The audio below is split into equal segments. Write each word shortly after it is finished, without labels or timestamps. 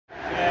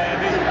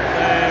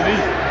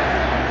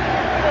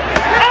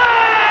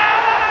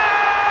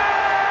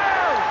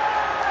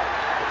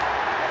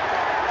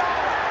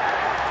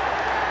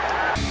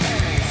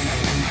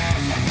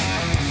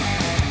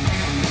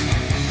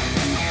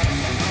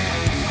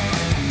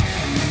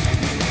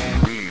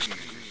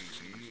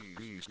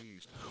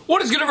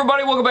What is good,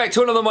 everybody? Welcome back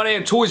to another My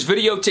Damn Toys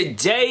video.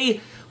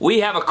 Today, we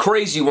have a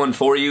crazy one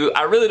for you.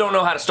 I really don't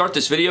know how to start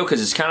this video because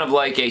it's kind of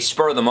like a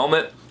spur of the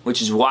moment,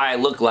 which is why I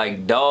look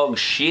like dog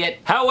shit.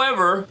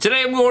 However,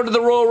 today I'm going to the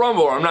Royal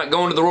Rumble. I'm not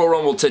going to the Royal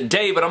Rumble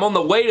today, but I'm on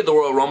the way to the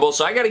Royal Rumble,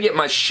 so I gotta get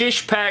my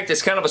shish packed.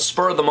 It's kind of a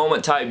spur of the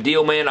moment type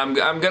deal, man. I'm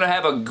gonna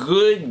have a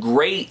good,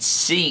 great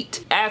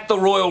seat at the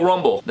Royal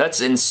Rumble.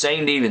 That's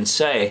insane to even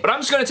say. But I'm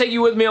just gonna take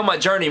you with me on my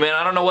journey, man.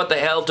 I don't know what the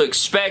hell to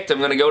expect.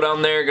 I'm gonna go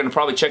down there, gonna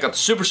probably check out the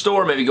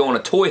Superstore, maybe go on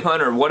a toy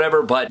hunt or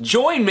whatever, but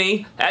join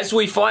me as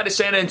we fly to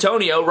San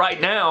Antonio right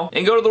now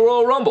and go to the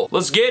Royal Rumble.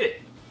 Let's get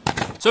it.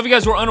 So if you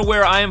guys were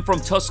unaware, I am from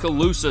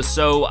Tuscaloosa,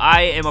 so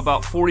I am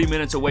about 40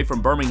 minutes away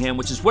from Birmingham,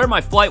 which is where my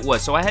flight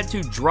was. So I had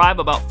to drive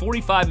about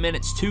 45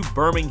 minutes to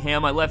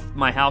Birmingham. I left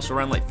my house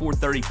around like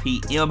 4:30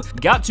 p.m.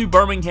 Got to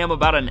Birmingham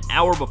about an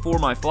hour before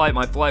my flight.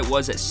 My flight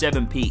was at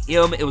 7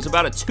 p.m. It was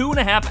about a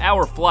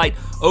 2.5-hour flight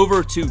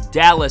over to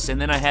Dallas,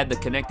 and then I had the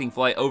connecting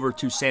flight over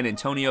to San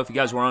Antonio. If you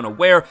guys were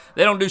unaware,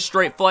 they don't do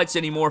straight flights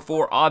anymore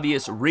for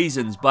obvious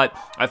reasons, but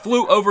I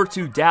flew over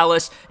to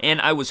Dallas, and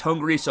I was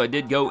hungry, so I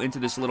did go into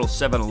this little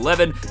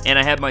 7-Eleven, and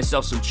I had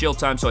myself some chill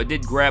time, so I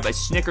did grab a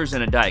Snickers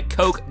and a Diet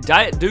Coke.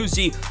 Diet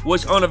Doozy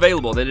was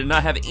unavailable. They did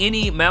not have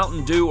any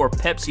Mountain Dew or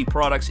Pepsi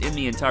products in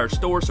the entire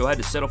store, so I had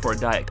to settle for a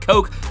Diet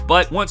Coke.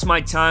 But once my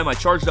time, I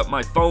charged up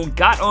my phone,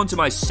 got onto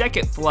my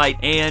second flight,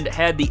 and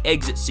had the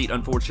exit seat,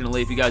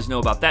 unfortunately. If you guys know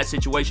about that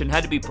situation,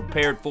 had to be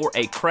prepared for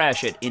a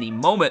crash at any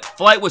moment.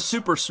 Flight was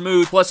super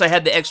smooth, plus I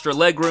had the extra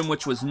leg room,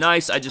 which was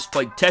nice. I just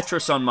played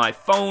Tetris on my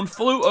phone,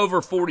 flew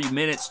over 40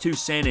 minutes to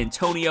San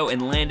Antonio,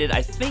 and landed,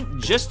 I think,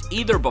 just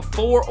either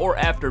before or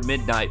after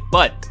midnight,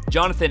 but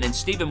Jonathan and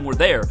Steven were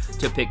there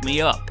to pick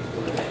me up.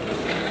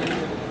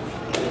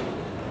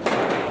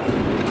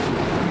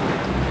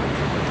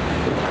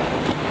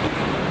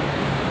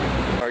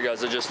 Alright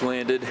guys, I just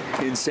landed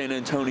in San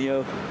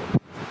Antonio,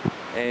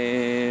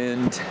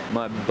 and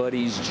my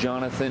buddies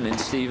Jonathan and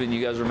Steven,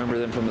 you guys remember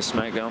them from the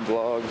SmackDown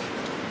vlog,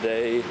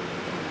 they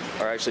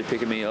are actually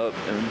picking me up,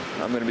 and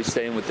I'm going to be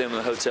staying with them in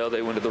the hotel.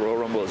 They went to the Royal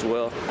Rumble as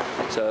well,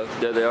 so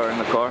there they are in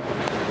the car.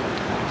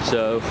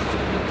 So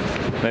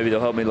maybe they'll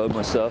help me load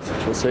my stuff.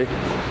 We'll see.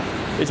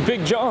 It's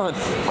Big John.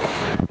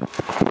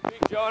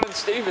 Big John and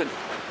Steven.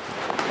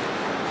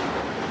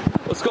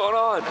 What's going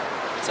on?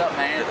 What's up,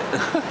 man?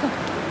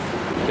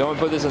 You want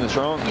me to put this in the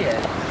trunk? Yeah.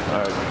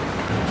 All right.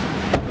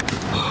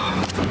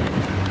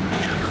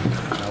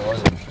 How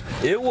was it?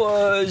 It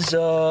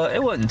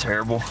wasn't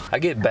terrible. I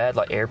get bad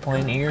like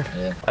airplane ear.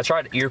 Yeah. I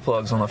tried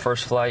earplugs on the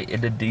first flight.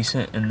 It did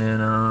decent, and then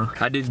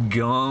I did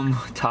gum,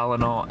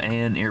 Tylenol,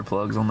 and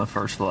earplugs on the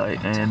first flight,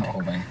 and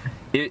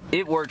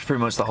it worked pretty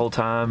much the whole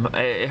time.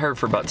 It hurt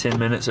for about 10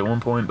 minutes at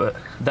one point, but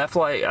that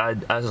flight I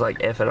was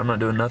like, F it, I'm not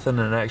doing nothing,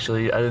 and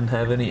actually I didn't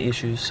have any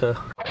issues. So.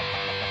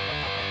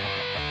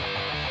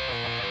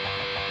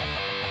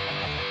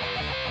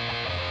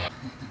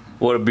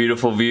 What a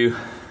beautiful view.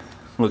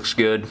 Looks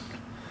good.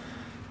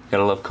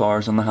 Gotta love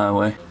cars on the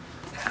highway.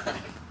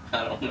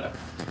 I don't know.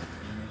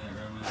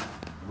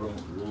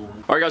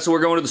 Alright guys, so we're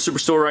going to the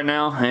Superstore right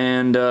now,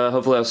 and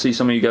hopefully I'll see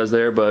some of you guys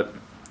there, but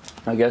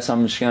I guess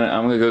I'm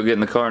gonna go get in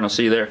the car and I'll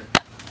see you there.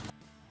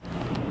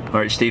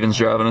 Alright, Steven's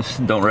driving us.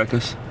 Don't wreck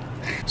us.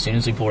 As soon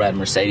as we pulled out of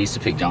Mercedes to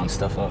pick John's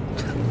stuff up.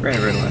 Ran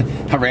a red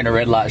light. I ran a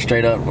red light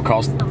straight up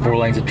across 4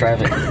 lanes of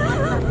traffic.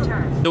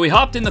 So we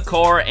hopped in the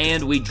car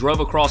and we drove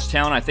across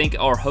town. I think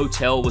our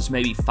hotel was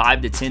maybe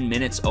 5 to 10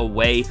 minutes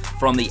away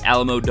from the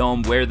Alamo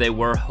Dome where they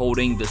were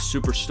holding the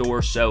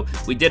Superstore. So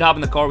we did hop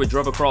in the car, we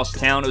drove across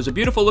town. It was a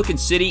beautiful looking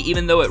city,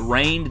 even though it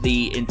rained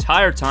the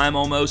entire time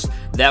almost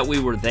that we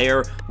were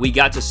there. We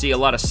got to see a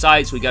lot of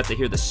sights, we got to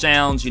hear the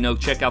sounds, you know,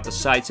 check out the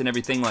sights and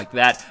everything like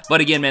that.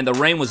 But again, man, the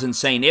rain was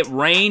insane. It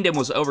rained and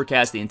was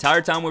overcast the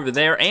entire time we were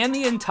there and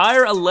the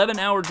entire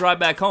 11-hour drive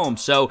back home.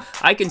 So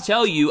I can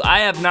tell you, I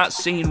have not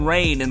seen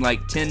rain in like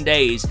 10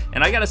 days,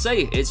 and I gotta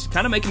say, it's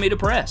kind of making me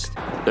depressed.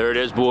 There it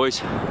is,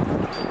 boys.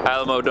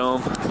 Alamo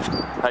Dome.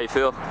 How you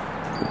feel?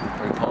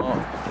 Pretty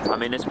pumped. I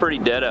mean, it's pretty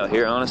dead out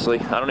here, honestly.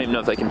 I don't even know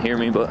if they can hear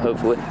me, but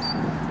hopefully.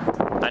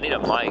 I need a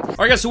mic.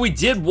 Alright guys, so we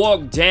did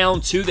walk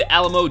down to the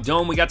Alamo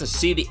Dome. We got to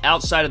see the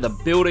outside of the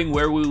building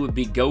where we would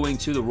be going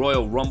to the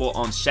Royal Rumble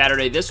on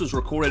Saturday. This was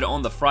recorded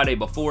on the Friday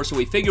before, so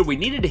we figured we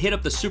needed to hit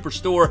up the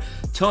Superstore.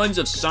 Tons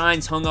of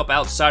signs hung up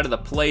outside of the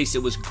place.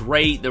 It was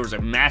great. There was a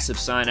massive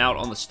sign out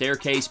on the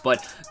staircase,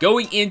 but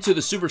going into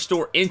the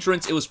Superstore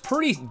entrance, it was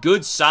pretty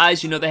good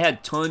size. You know, they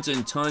had tons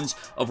and tons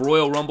of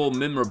Royal Rumble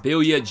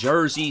memorabilia,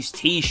 jerseys,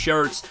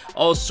 t-shirts,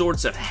 all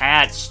sorts of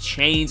hats,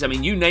 chains. I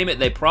mean, you name it,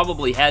 they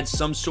probably had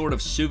some sort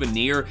of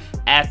souvenir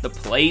at the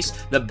place.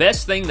 The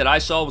best thing that I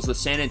saw was the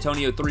San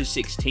Antonio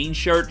 316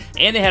 shirt,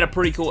 and they had a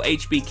pretty cool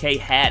HBK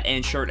hat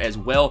and shirt as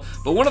well.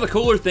 But one of the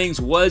cooler things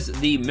was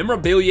the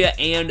memorabilia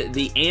and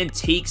the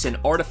antiques and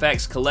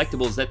artifacts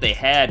collectibles that they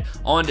had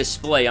on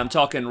display. I'm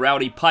talking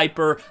Rowdy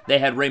Piper. They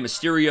had Rey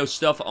Mysterio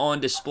stuff on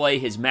display,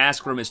 his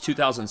mask from his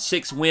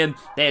 2006 win.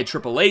 They had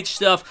Triple H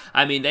stuff.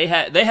 I mean, they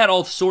had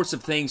all sorts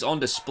of things on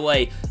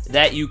display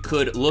that you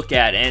could look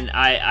at, and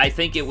I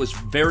think it was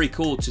very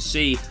cool to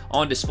see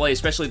on display,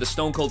 especially especially the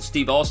Stone Cold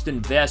Steve Austin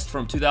vest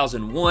from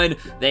 2001.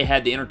 They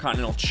had the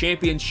Intercontinental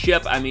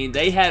Championship. I mean,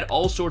 they had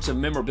all sorts of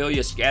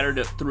memorabilia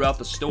scattered throughout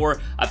the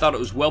store. I thought it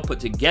was well put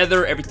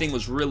together. Everything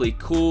was really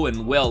cool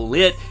and well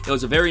lit. It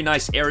was a very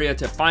nice area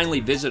to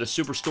finally visit a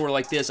superstore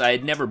like this. I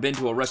had never been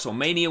to a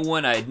WrestleMania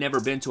one. I had never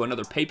been to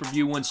another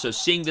pay-per-view one, so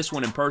seeing this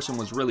one in person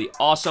was really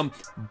awesome.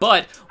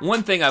 But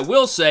one thing I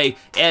will say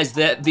is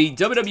that the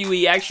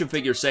WWE action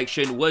figure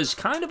section was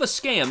kind of a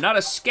scam. Not a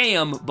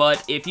scam,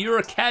 but if you're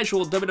a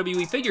casual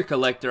WWE figure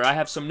collector, I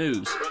have some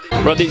news.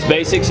 Bro, these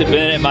basics have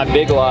been at my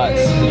Big Lots.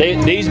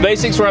 These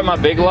basics were at my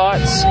Big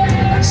Lots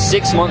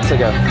 6 months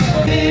ago.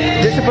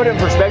 Just to put it in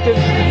perspective,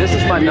 this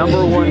is my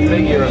 #1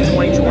 figure of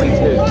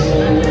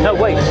 2022. No,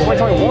 wait,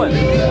 2021.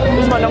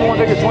 This is my #1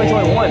 figure of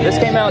 2021. This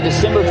came out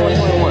December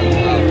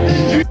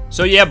 2021.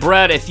 So yeah,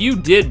 Brad, if you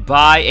did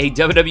buy a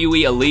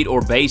WWE Elite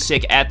or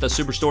Basic at the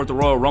Superstore at the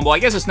Royal Rumble, I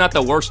guess it's not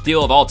the worst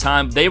deal of all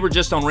time. They were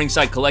just on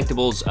Ringside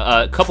Collectibles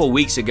a couple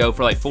weeks ago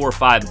for like $4 or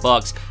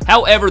 $5.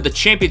 However, the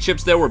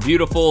championships there were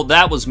beautiful.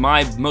 That was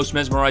my most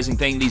mesmerizing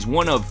thing. These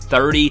 1 of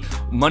 30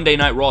 Monday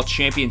Night Raw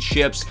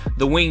championships,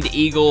 the Winged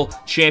Eagle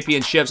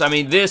championships. I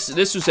mean, this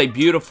was a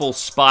beautiful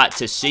spot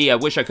to see. I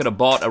wish I could have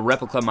bought a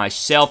replica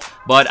myself,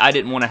 but I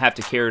didn't want to have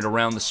to carry it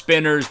around. The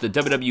spinners, the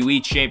WWE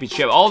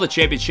championship, all the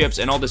championships,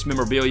 and all this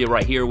memorabilia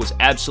right here was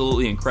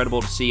absolutely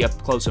incredible to see up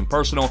close and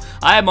personal.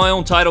 I have my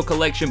own title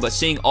collection, but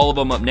seeing all of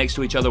them up next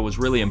to each other was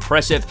really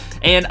impressive,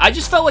 and I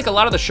just felt like a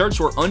lot of the shirts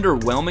were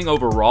underwhelming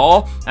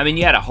overall. I mean,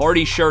 you had a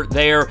Hardy shirt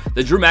there.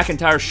 The Drew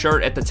McIntyre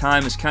shirt at the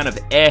time is kind of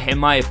in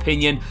my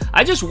opinion.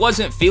 I just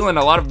wasn't feeling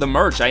a lot of the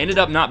merch. I ended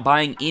up not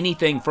buying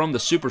anything from the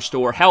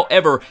Superstore.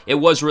 However, it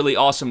was really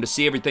awesome to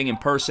see everything in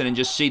person and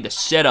just see the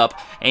setup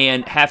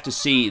and have to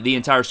see the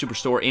entire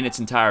Superstore in its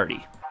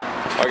entirety.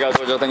 Alright guys,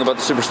 what y'all think about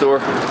the Superstore?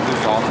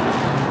 It's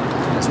awesome.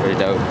 That's pretty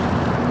dope.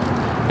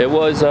 It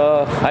was,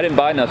 I didn't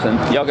buy nothing.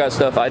 Y'all got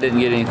stuff, I didn't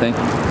get anything.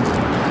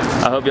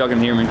 I hope y'all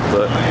can hear me,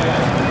 but...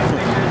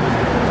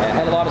 It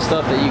had a lot of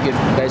stuff that you could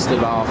basically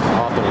buy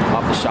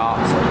off the shop,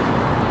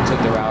 so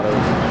took the route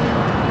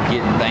of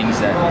getting things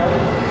that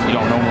you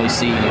don't normally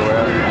see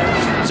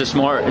anywhere. It's a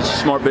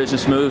smart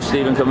business move.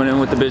 Steven coming in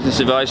with the business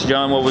advice.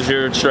 John, what was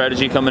your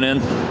strategy coming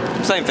in?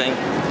 Same thing.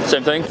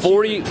 Same thing?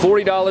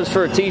 $40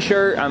 for a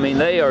t-shirt. I mean,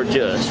 they are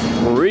just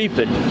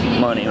reaping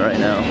money right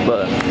now,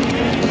 but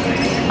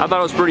I thought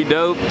it was pretty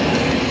dope.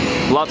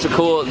 Lots of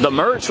cool. The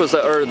merch was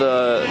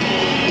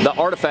the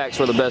artifacts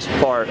were the best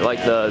part. Like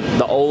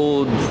the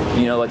old,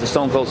 you know, like the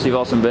Stone Cold Steve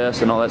Austin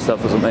vest and all that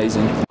stuff was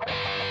amazing.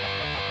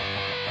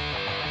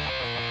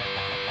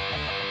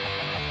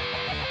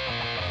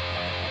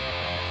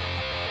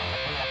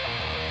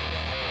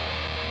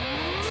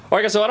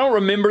 Alright guys, so I don't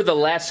remember the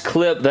last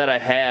clip that I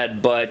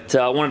had, but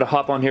I wanted to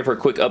hop on here for a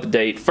quick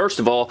update. First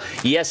of all,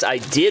 yes, I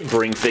did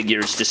bring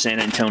figures to San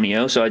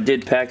Antonio, so I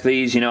did pack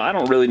these. You know, I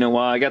don't really know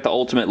why. I got the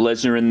Ultimate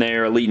Lesnar in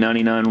there, Elite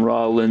 99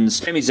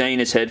 Rollins, Sami Zayn,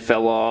 his head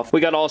fell off. We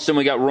got Austin,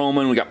 we got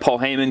Roman, we got Paul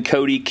Heyman,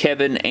 Cody,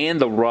 Kevin,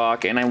 and The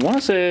Rock, and I want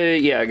to say,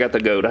 yeah, I got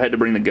the GOAT. I had to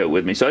bring the GOAT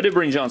with me, so I did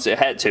bring John Cena.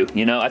 I had to,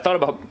 you know. I thought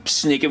about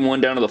sneaking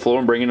one down to the floor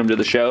and bringing him to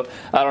the show.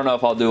 I don't know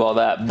if I'll do all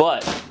that,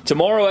 but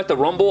tomorrow at the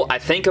Rumble, I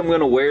think I'm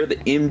going to wear the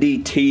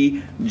MDT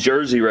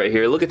jersey right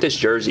here. Look at this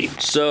jersey.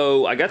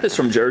 So I got this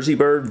from Jersey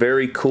Bird.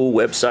 Very cool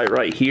website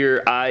right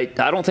here. I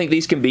don't think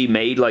these can be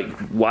made like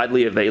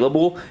widely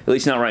available, at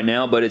least not right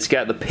now, but it's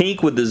got the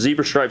pink with the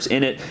zebra stripes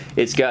in it.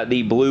 It's got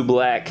the blue,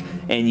 black,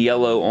 and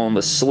yellow on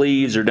the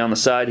sleeves or down the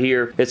side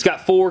here. It's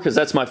got 4 because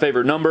that's my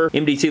favorite number.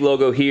 MDT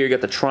logo here.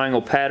 Got the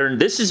triangle pattern.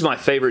 This is my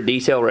favorite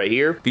detail right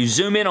here. If you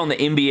zoom in on the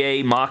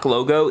NBA mock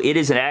logo, it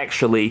is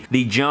actually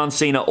the John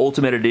Cena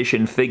Ultimate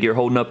Edition figure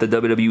holding up the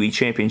WWE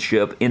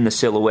Championship in the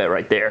silhouette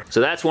right there.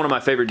 So that's one of my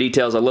favorite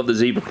details. I love the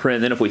zebra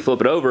print. Then if we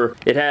flip it over,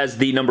 it has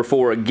the number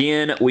 4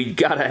 again. We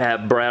gotta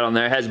have Brad on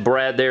there. It has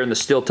Brad there in the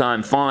Still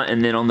Time font,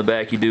 and then on the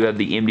back you do have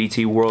the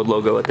MDT World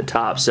logo at the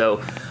top.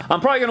 So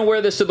I'm probably gonna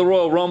wear this to the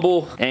Royal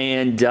Rumble,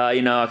 and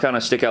you know, I kind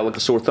of stick out like a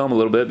sore thumb a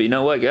little bit, but you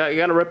know what? I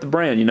gotta rep the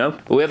brand, you know?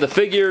 But we have the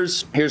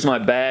figures. Here's my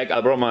bag.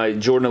 I brought my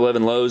Jordan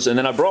 11 lows, and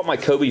then I brought my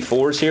Kobe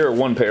 4s here, or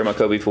one pair of my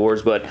Kobe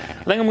 4s, but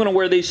I think I'm gonna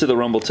wear these to the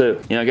Rumble too.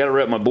 You know, I gotta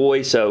rep my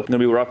boy, so I'm gonna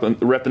be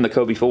repping the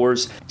Kobe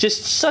 4s.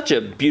 Just such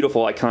a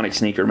beautiful, iconic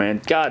sneaker,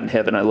 man. God in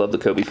heaven, I love the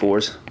Kobe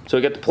 4s. So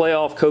we got the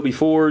playoff Kobe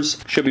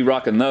 4s. Should be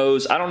rocking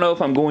those. I don't know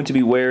if I'm going to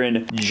be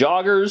wearing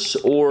joggers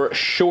or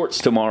shorts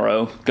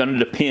tomorrow. Gonna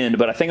depend,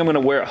 but I think I'm gonna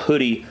wear a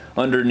hoodie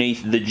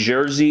underneath the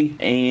jersey,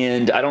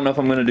 and I don't know if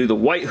I'm gonna do the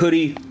white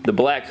hoodie, the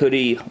black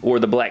hoodie, or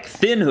the black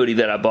thin hoodie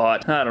that I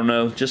bought. I don't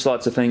know. Just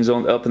lots of things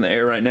up in the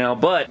air right now.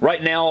 But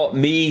right now,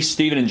 me,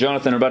 Steven, and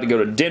Jonathan are about to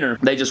go to dinner.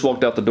 They just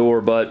walked out the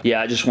door, but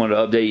yeah, I just wanted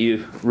to update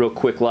you real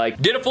quick.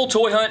 Like, did a full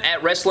toy hunt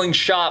at Wrestling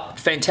Shop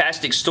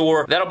fantastic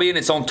store. That'll be in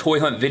its own toy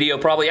hunt video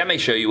probably. I may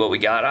show you what we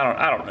got.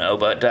 I don't know,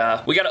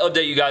 but we got to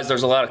update you guys.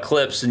 There's a lot of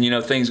clips and, you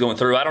know, things going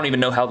through. I don't even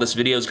know how this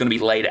video is going to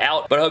be laid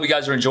out, but I hope you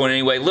guys are enjoying it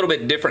anyway. A little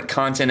bit different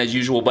content as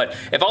usual, but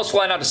if I was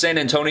flying out to San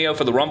Antonio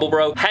for the Rumble,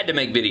 bro, had to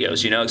make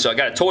videos, you know? So I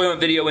got a toy hunt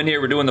video in here.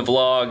 We're doing the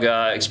vlog.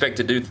 Expect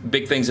to do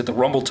big things at the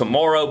Rumble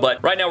tomorrow,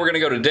 but right now we're going to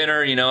go to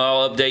dinner. You know,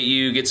 I'll update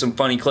you, get some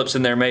funny clips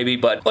in there maybe,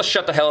 but let's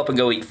shut the hell up and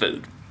go eat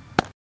food.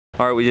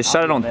 All right, we just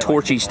decided on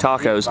Torchy's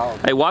Tacos.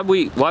 Hey, why'd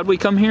we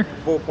come here?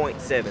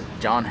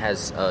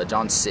 4.7.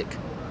 John's sick,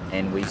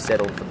 and we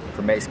settled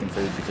for Mexican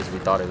food because we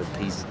thought it would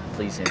please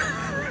him.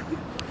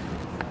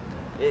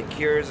 It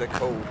cures a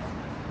cold.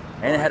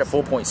 And it had a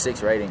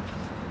 4.6 rating.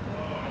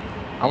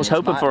 I was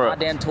hoping for My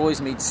Damn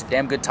Toys meets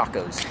damn good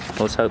tacos.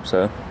 Let's hope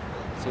so.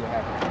 See what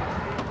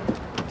happens.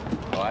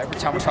 Oh, every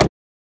time we talk.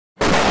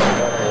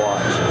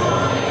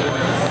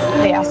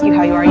 They ask you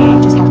how you are,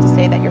 you just have to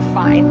say that you're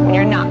fine when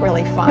you're not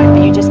really fine,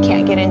 but you just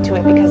can't get into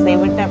it because they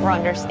would never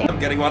understand. I'm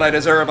getting what I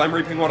deserve, I'm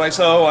reaping what I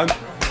sow,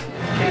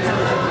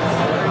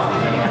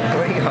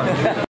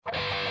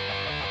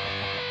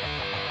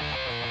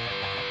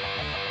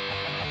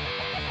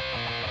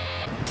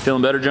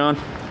 Feeling better, John?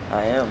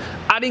 I am.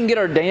 I didn't get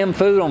our damn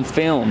food on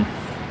film.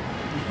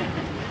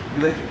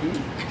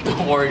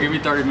 Don't worry, give me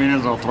 30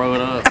 minutes, I'll throw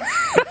it up.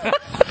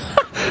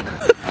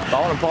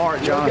 Falling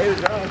apart, John.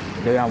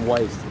 Dude, I'm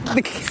wasted.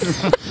 Give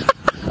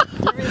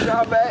me the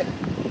job back.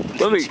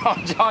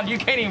 John, you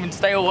can't even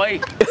stay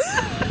awake.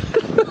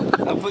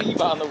 I'll put you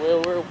behind the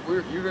wheel.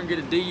 You're gonna get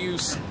a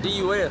DUS.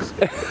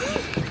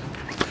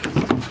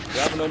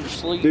 Driving under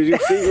sleep. Did your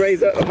seat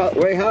raise up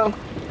way high?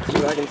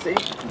 So I can see.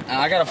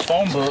 I got a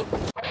phone book.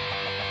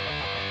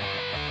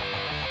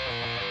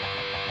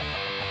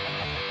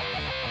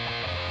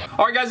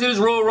 Alright guys, it is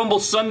Royal Rumble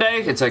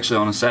Sunday. It's actually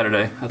on a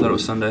Saturday. I thought it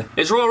was Sunday.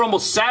 It's Royal Rumble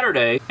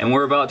Saturday, and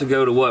we're about to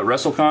go to what,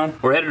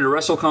 WrestleCon? We're headed to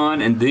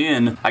WrestleCon, and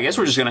then I guess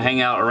we're just gonna hang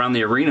out around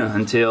the arena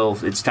until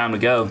it's time to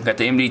go. Got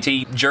the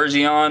MDT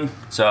jersey on,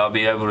 so I'll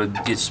be able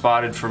to get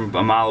spotted from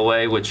a mile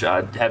away, which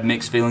I have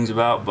mixed feelings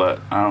about,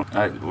 but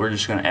we're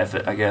just gonna F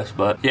it, I guess.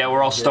 But yeah,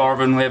 we're all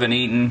starving, we haven't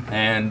eaten,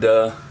 and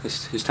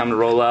it's time to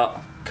roll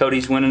out.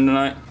 Cody's winning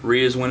tonight.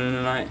 Rhea's winning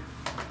tonight.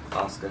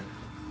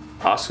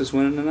 Oscar's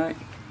winning tonight.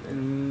 I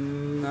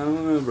don't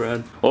know,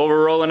 Brad. Well,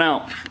 we're rolling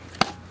out.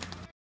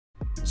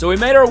 So we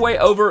made our way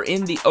over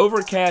in the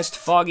overcast,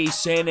 foggy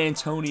San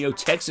Antonio,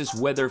 Texas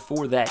weather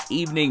for that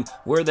evening,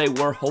 where they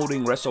were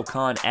holding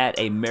WrestleCon at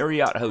a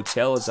Marriott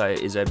hotel, is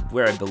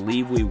where I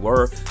believe we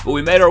were. But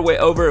we made our way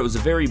over. It was a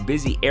very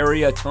busy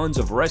area, tons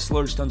of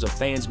wrestlers, tons of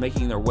fans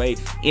making their way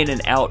in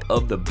and out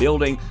of the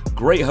building.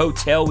 Great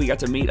hotel. We got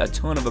to meet a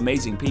ton of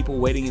amazing people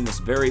waiting in this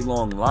very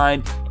long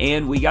line,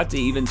 and we got to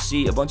even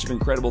see a bunch of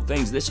incredible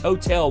things. This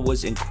hotel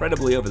was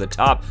incredibly over the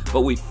top,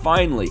 but we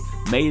finally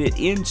made it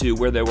into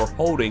where they were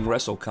holding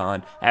WrestleCon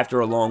after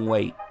a long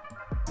wait.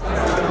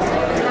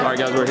 Alright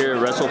guys, we're here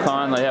at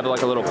WrestleCon. They have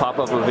like a little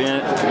pop-up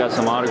event. We got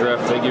some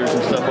autograph figures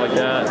and stuff like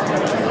that.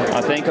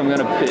 I think I'm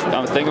gonna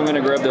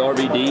grab the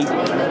RVD.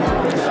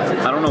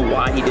 I don't know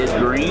why he did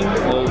green.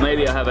 Well,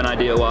 maybe I have an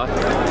idea why.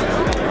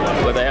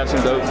 But they have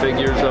some dope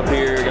figures up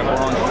here. We got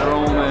Braun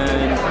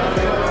Strowman,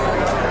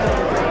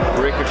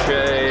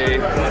 Ricochet,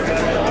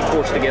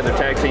 forced together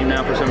tag team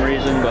now for some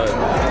reason, but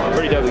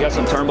pretty dope. We got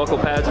some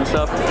turnbuckle pads and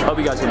stuff. Hope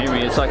you guys can hear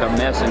me. It's like a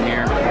mess in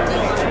here.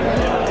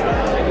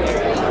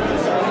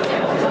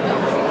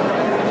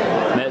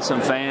 Met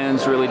some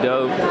fans, really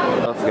dope.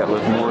 We got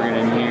Liv Morgan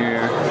in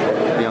here,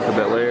 Bianca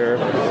Belair,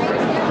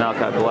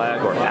 Malachi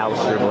Black, or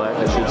Aleister Black,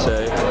 I should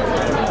say.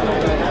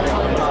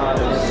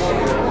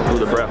 Ooh,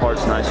 the Bret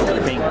Hart's nice with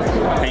the pink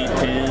paint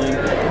pen.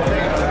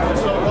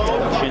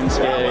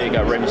 Shinsuke,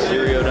 got Rey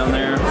Mysterio down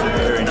there.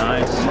 Very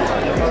nice.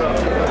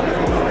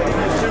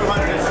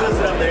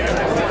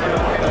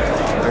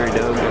 Very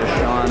dope. Got a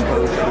Shawn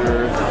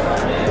poster.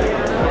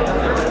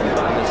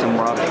 Got some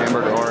Rob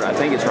Schamberger art. I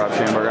think it's Rob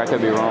Schamberger. I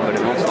could be wrong, but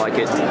it looks like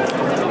it.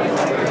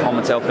 All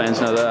Mattel fans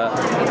know that.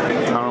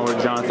 I don't know where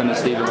Jonathan and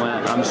Steven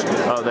went.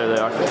 Oh, there they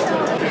are.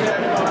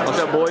 What's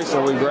up, boys?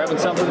 Are we grabbing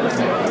something?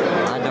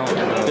 I don't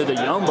know. Dude, the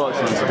Young Bucks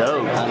one's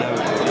dope. I know.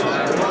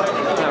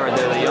 That right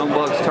there, the Young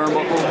Bucks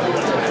turnbuckle.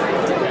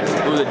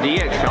 Ooh, the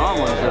DX Shawn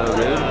one's though,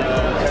 dude.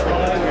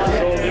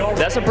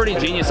 That's a pretty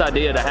genius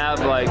idea to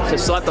have, like, to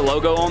slap the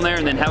logo on there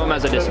and then have them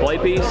as a display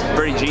piece.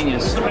 Pretty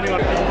genius.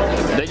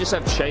 They just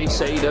have Chase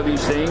AEW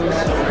Stings.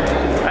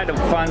 I had to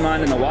find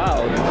mine in the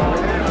wild.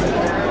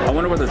 I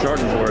wonder what they're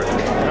charging for it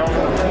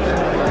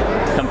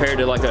compared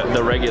to like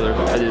the regular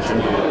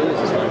edition.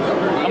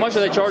 How much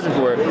are they charging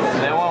for it?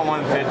 They want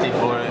 150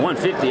 for it.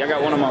 150. I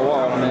got one on my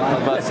wall. I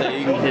was about to say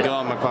you can go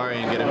on my car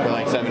and get it for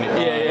like 75.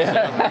 Yeah.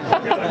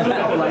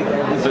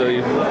 So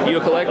you a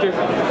collector?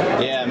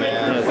 Yeah,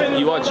 man. Do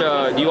you watch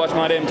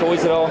My Damn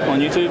Toys at all on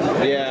YouTube?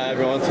 Yeah,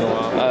 every once in a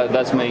while.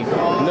 That's me.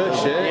 No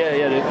shit.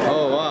 Yeah, dude.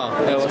 Oh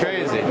wow, that's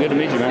crazy. Good to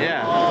meet you, man.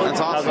 Yeah, that's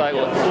awesome. was like,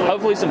 well,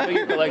 hopefully some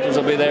figure collectors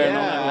will be there.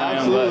 Yeah,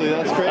 absolutely.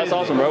 That's crazy. That's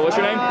awesome, bro. What's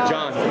your name?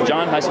 John.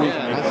 John, nice to meet you.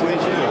 Nice to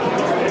meet you.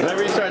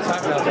 Whenever you start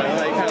talking about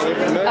that, you kind of look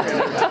familiar.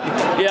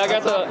 Yeah,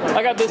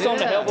 I got this on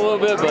to help a little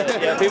bit, but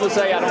yeah, people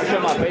say I don't show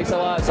my face a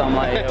lot, so I'm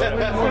like,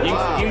 you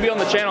can be on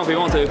the channel if you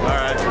want to. All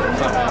right.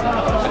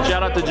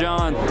 Shout out to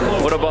John.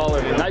 What a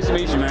baller. Nice to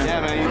meet you, man.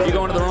 Yeah, man. You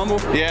going to the Rumble?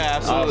 Yeah,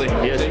 absolutely.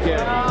 Awesome. Yes. Take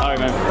care. All right,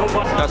 man.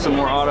 Got some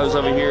more autos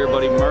over here.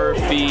 Buddy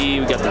Murphy.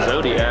 We got the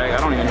Zodiac. I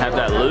don't even have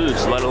that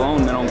loose, let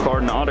alone mint on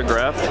card and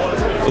autograph.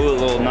 Ooh, a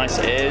little nice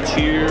edge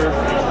here.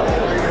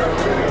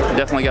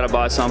 Definitely got to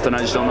buy something. I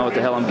just don't know what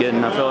the hell I'm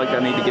getting. I feel like I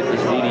need to get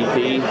this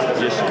DDP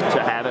just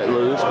to have it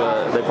loose,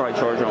 but they probably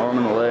charge an arm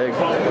and a leg.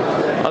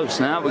 Oh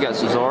snap, we got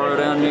Cesaro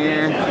down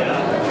here.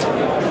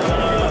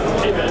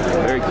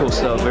 Very cool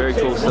stuff, very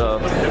cool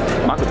stuff.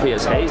 Michael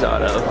P.S. Hayes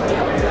auto.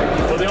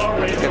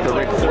 Got the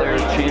Ric Flair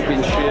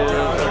Championship.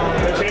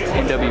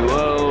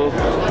 NWO.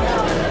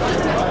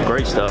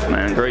 Great stuff,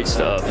 man, great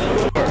stuff.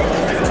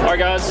 All right,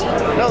 guys.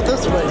 No,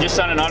 this way. Just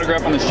signed an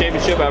autograph on this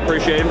championship. I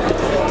appreciate it.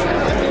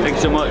 Thank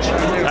you so much.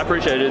 I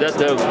appreciate it. That's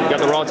dope. Got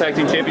the Raw Tag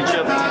Team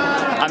Championship.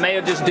 I may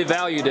have just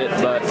devalued it,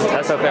 but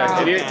that's okay.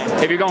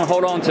 If you're going to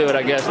hold on to it,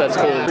 I guess that's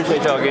cool.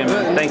 Appreciate y'all again,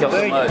 man. Thank y'all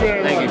so much.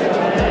 Thank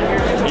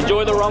you.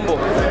 Enjoy the Rumble.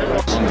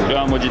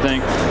 John, what'd you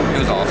think? It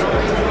was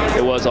awesome.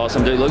 It was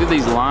awesome, dude. Look at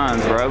these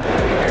lines, bro.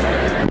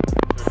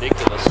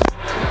 Ridiculous.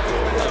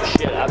 Oh,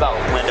 shit. I about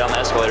went down the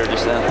escalator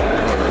just then.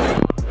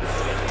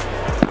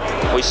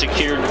 We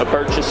secured a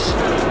purchase,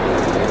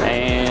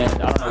 and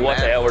I don't know what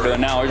the hell we're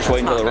doing now. We're just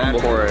waiting until the Rumble.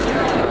 For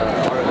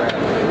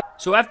it.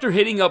 So after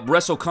hitting up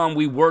WrestleCon,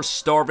 we were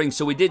starving,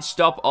 so we did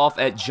stop off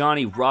at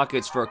Johnny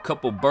Rockets for a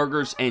couple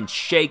burgers and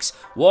shakes,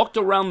 walked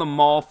around the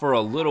mall for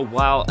a little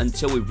while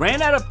until we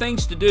ran out of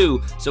things to do,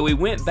 so we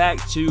went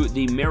back to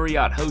the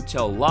Marriott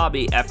Hotel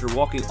lobby after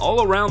walking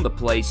all around the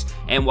place,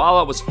 and while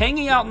I was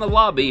hanging out in the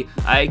lobby,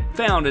 I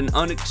found an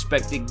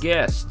unexpected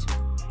guest.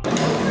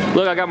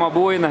 Look, I got my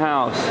boy in the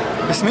house.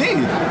 It's me.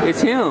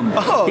 It's him.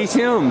 Oh. He's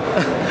him.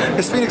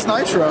 It's Phoenix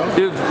Nitro.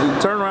 Dude,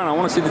 turn around. I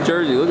want to see the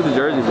jersey. Look at the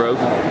jersey, bro.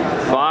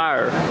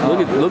 Fire.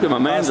 Look at my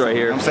man's right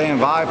here. I'm saying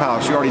Vibe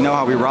House. You already know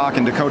how we rock,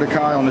 and Dakota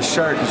Kai on the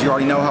shirt because you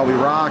already know how we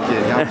rock it. You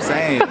know what I'm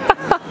saying?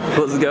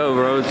 Let's go,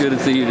 bro. It's good to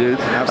see you, dude.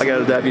 Absolutely. I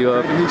got to dap you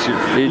up. Good to meet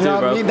you. You too, know,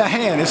 bro. I need the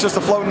hand. It's just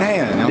a floating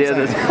hand. You know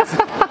what I'm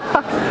saying?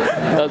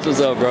 That's what's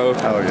up, bro.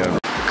 Oh, yeah.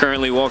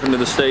 Currently walking to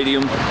the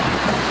stadium.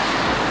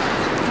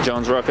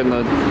 John's rocking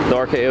the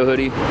RKO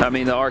hoodie. I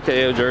mean the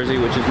RKO jersey,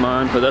 which is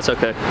mine, but that's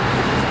okay.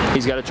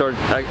 He's got to charge.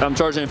 I'm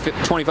charging him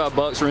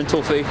 $25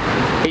 rental fee.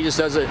 He just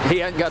doesn't. He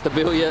hasn't got the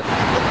bill yet.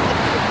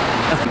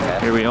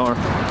 Here we are.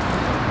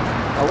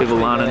 People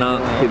lining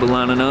up. People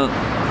lining up.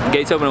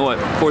 Gates open at what?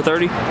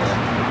 4:30.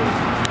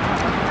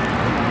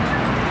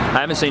 I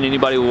haven't seen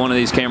anybody with one of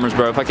these cameras,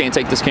 bro. If I can't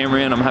take this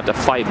camera in, I'm gonna have to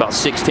fight about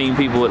 16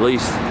 people at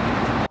least.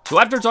 So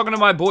after talking to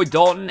my boy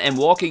Dalton and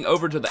walking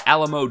over to the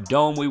Alamo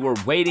Dome, we were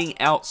waiting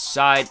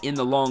outside in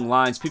the long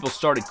lines. People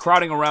started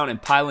crowding around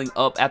and piling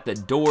up at the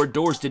door.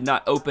 Doors did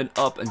not open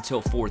up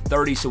until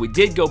 4:30, so we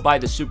did go by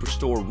the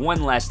Superstore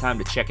one last time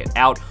to check it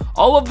out.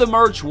 All of the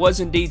merch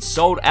was indeed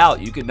sold out.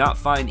 You could not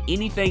find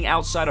anything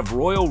outside of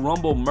Royal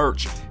Rumble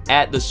merch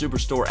at the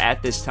Superstore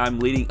at this time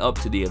leading up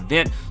to the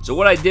event. So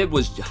what I did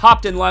was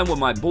hopped in line with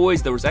my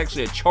boys. There was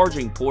actually a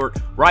charging port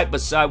right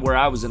beside where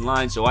I was in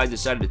line, so I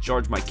decided to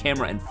charge my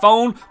camera and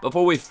phone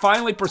before we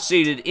finally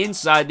proceeded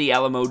inside the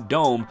Alamo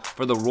Dome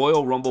for the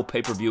Royal Rumble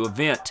pay-per-view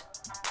event.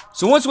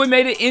 So once we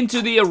made it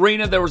into the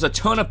arena, there was a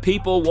ton of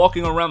people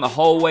walking around the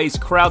hallways,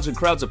 crowds and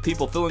crowds of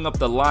people filling up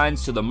the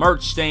lines to the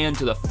merch stand,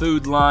 to the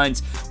food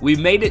lines. We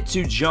made it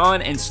to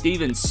John and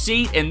Steven's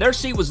seat, and their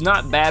seat was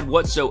not bad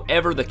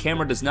whatsoever. The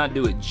camera does not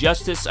do it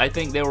justice. I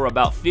think they were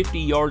about 50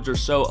 yards or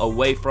so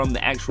away from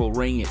the actual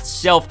ring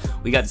itself.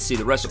 We got to see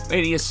the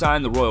WrestleMania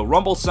sign, the Royal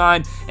Rumble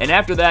sign, and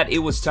after that, it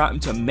was time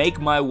to make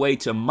my way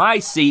to my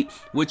seat,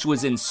 which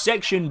was in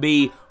Section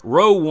B,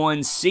 Row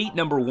 1, Seat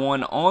number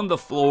 1 on the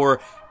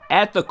floor,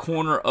 at the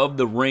corner of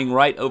the ring,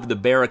 right over the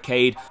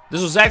barricade.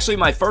 This was actually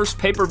my first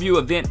pay-per-view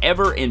event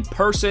ever in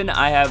person.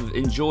 I have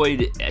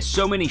enjoyed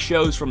so many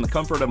shows from the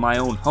comfort of my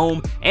own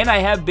home, and I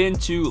have been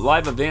to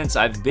live events.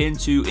 I've been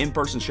to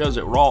in-person shows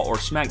at Raw or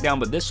SmackDown,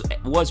 but this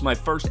was my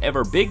first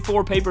ever Big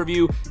Four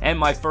pay-per-view and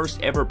my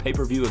first ever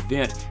pay-per-view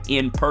event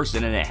in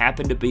person, and it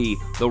happened to be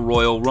the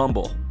Royal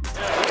Rumble.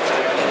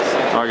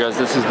 All right, guys,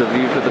 this is the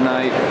view for the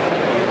night.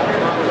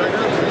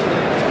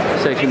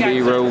 Section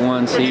B, Row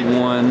 1, Seat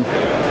 1.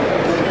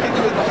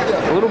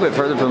 A little bit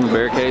further from the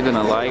barricade than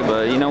I like,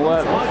 but you know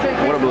what?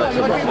 What a blessing.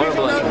 What a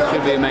blessing. It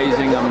should be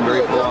amazing. I'm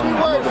grateful. I'm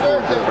looking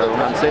forward to it, bro.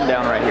 I'm sitting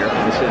down right here.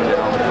 I'm sitting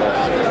down.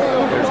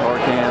 There's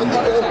hard cams.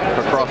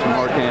 Across from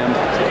hard cams.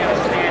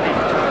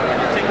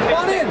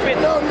 Come on in.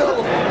 No, no.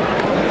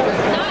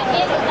 Not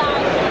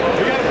inside.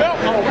 We got a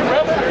belt on.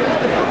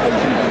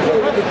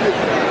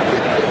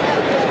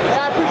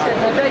 I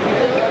appreciate that. Thank you.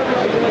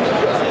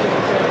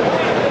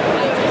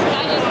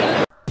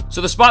 So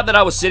the spot that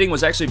I was sitting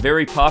was actually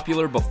very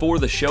popular before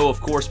the show,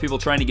 of course, people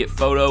trying to get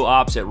photo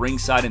ops at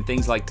ringside and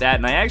things like that.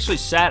 And I actually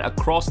sat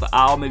across the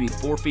aisle, maybe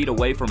 4 feet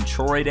away from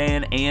Troy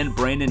Dan and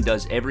Brandon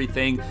Does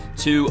Everything,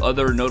 2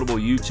 other notable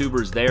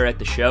YouTubers there at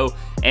the show.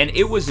 And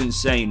it was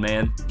insane,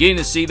 man. Getting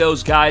to see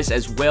those guys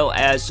as well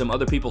as some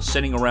other people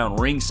sitting around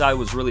ringside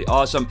was really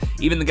awesome.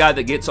 Even the guy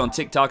that gets on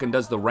TikTok and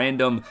does the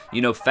random,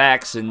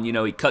 facts and,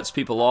 he cuts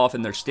people off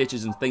in their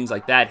stitches and things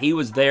like that. He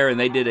was there and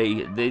they did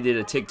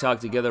a TikTok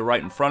together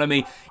right in front of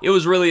me. It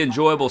was really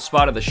enjoyable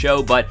spot of the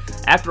show, but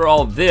after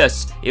all of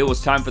this, it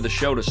was time for the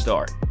show to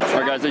start.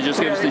 Alright guys, they just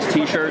gave us these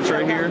t-shirts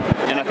right here,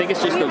 and I think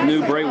it's just the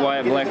new Bray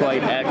Wyatt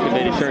Blacklight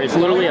activated shirt. It's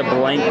literally a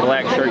blank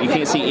black shirt. You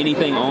can't see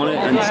anything on it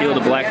until the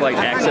Blacklight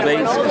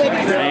activates,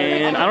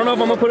 and I don't know if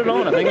I'm going to put it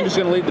on. I think I'm just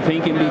going to leave the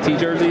pink MDT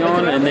jersey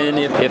on, and then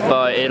if it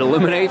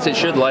illuminates, it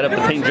should light up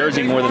the pink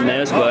jersey more than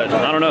this, but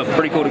I don't know.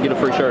 Pretty cool to get a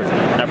free shirt.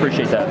 I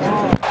appreciate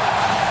that.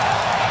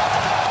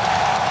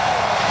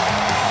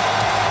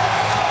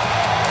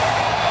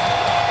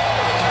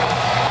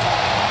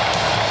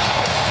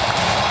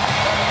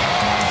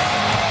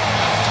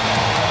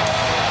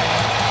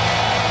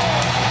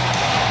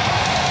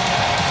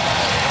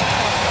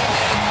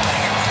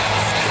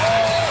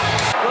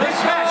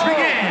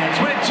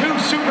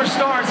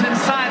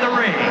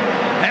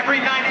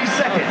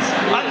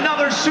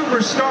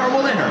 Superstar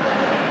will enter.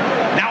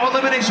 Now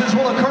eliminations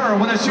will occur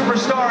when the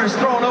superstar is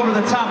thrown over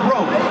the top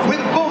rope with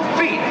both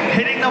feet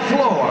hitting the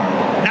floor.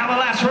 Now the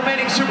last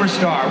remaining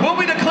superstar will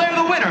be declared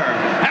the winner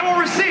and will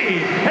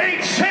receive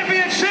a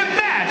championship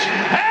match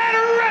at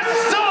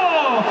WrestleMania!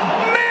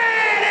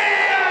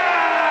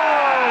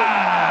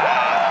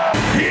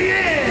 He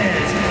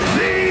is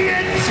the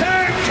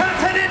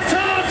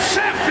Intercontinental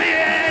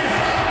Champion,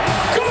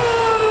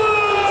 Gunther!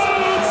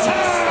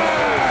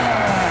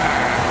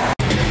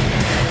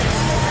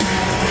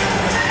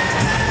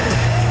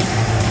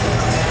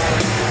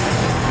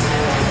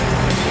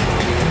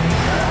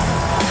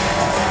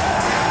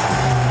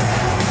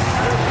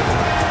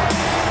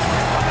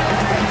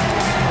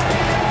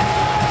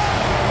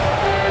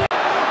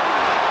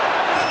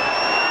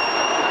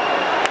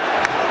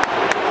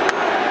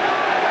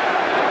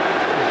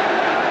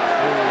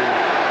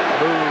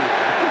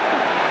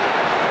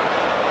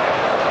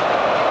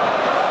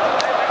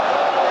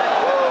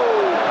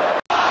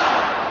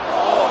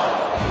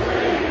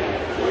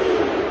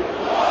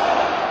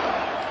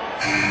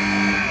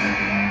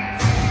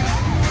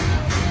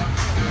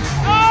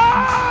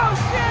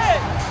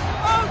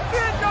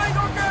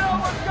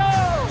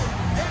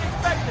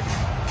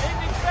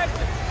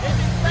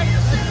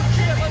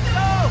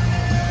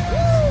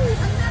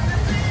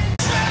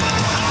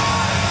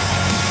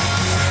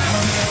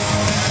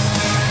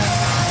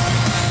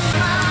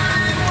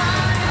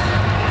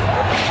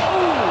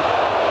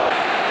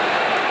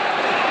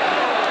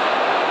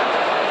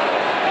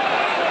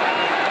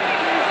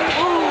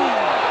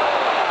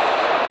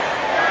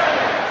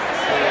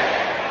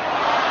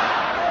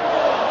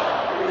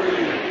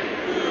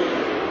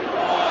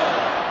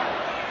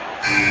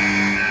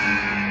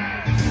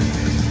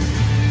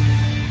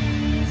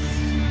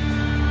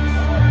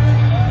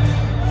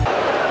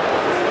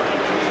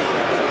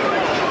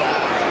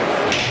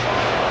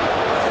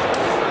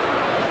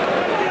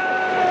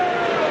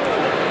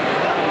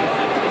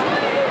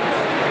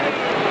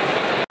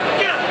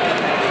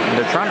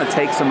 Trying to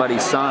take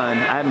somebody's sign.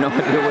 I have no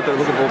idea what they're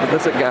looking for, but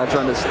that's a guy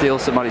trying to steal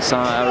somebody's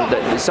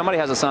sign. Somebody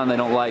has a sign they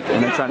don't like,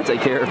 and they're trying to take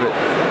care of it. 4,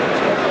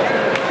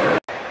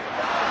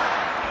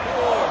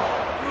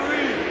 3,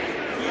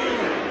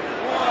 2,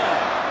 1.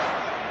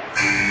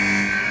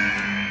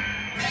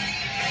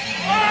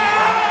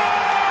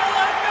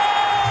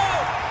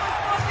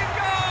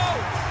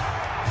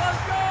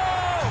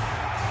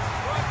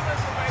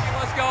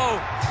 Let's go!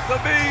 The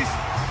beast!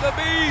 The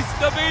beast!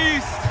 The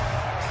beast!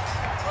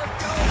 Let's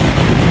go!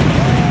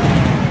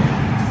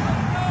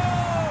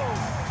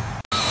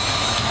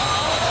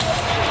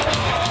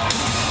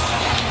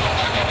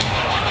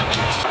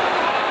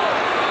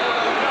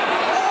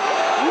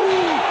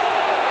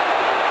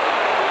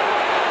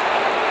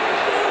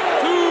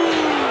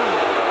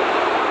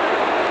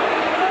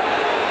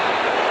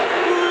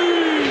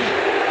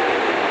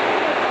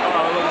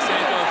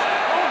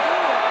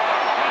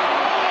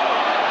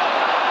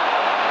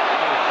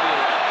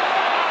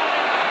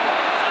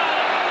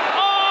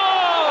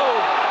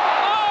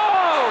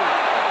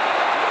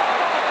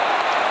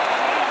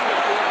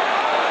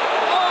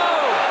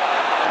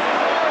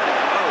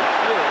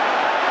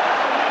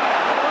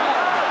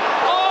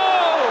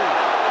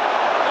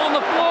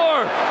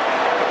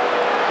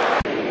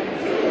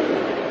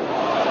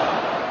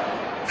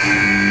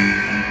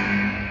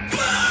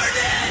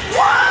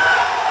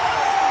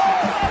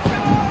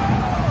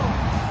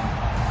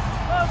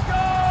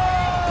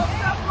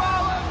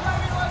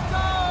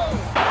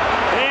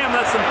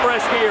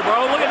 Gear,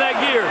 bro. Look at that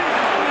gear.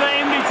 Look at that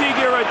MDT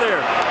gear right there.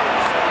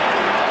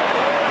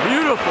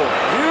 Beautiful,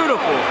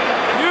 beautiful,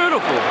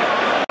 beautiful.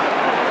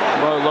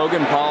 Bro,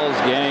 Logan Paul's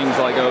gang's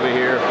like over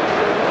here.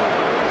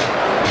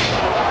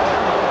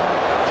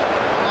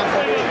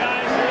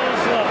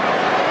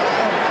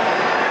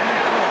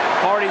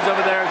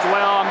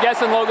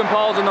 guessing Logan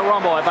Paul's in the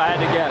Rumble if I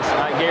had to guess.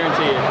 I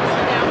guarantee it.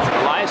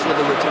 Elias with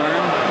a return.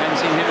 Haven't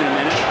seen him in a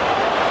minute.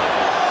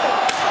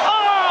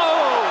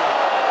 Oh!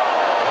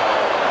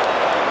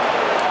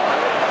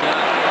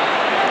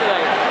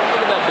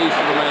 Look at that beast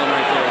of a man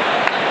right there.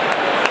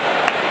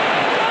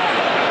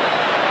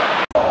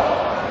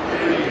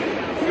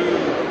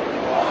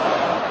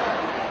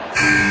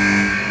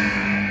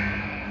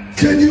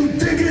 Can you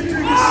dig it,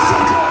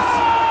 sucker?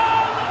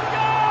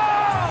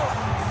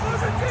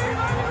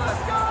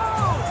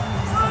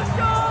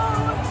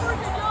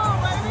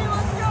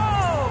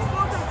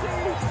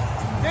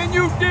 Can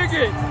you dig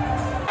it?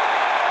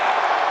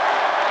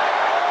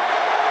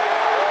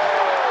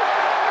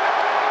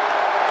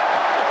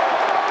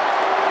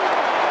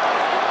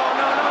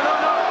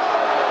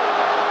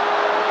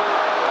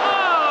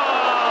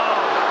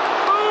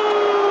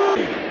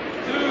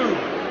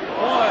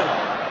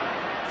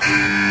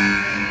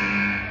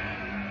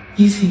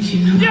 You think you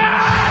know? Yeah!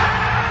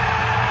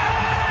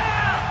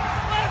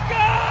 Let's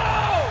go!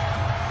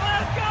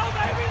 Let's go,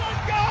 baby,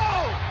 let's go!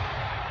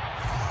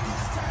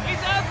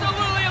 He's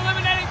absolutely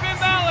eliminating Finn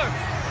Balor.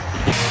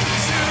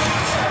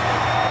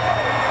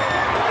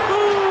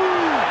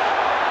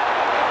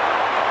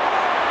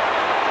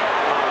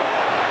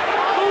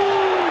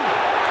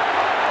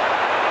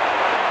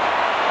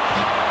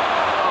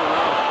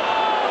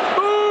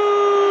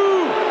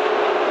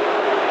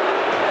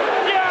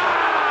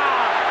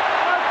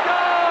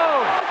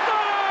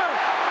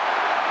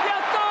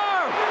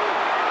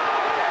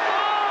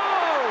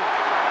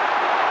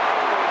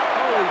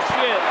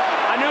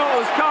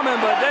 Coming,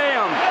 but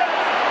damn.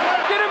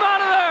 Get him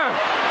out of there.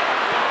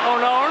 Oh,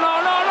 no,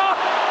 no, no, no.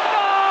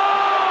 No!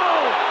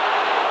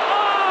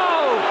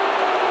 Oh!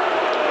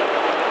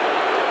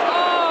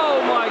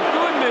 Oh, my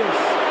goodness.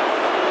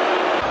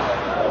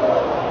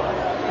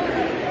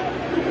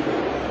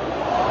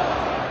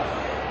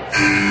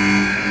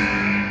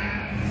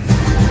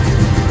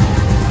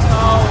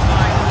 Oh,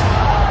 my God.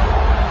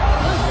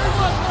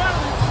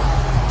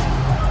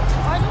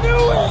 I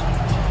knew it.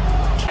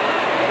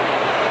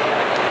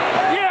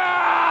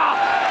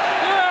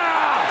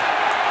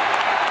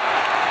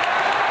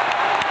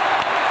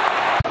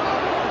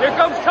 Here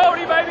comes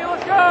Cody, baby.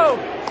 Let's go.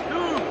 2,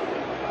 1.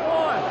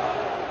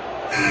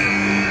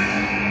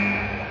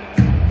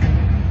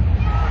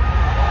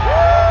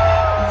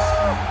 Yes,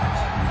 sir.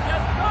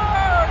 Yes, sir.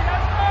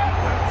 Yes, sir.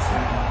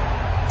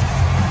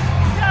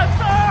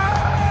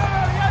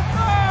 Yes,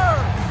 sir.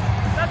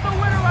 That's the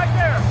winner right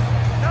there.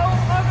 No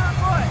other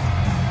but.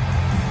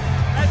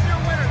 That's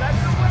your winner. That's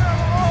your winner of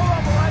the Royal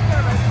Rumble right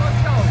there, baby. Let's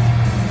go.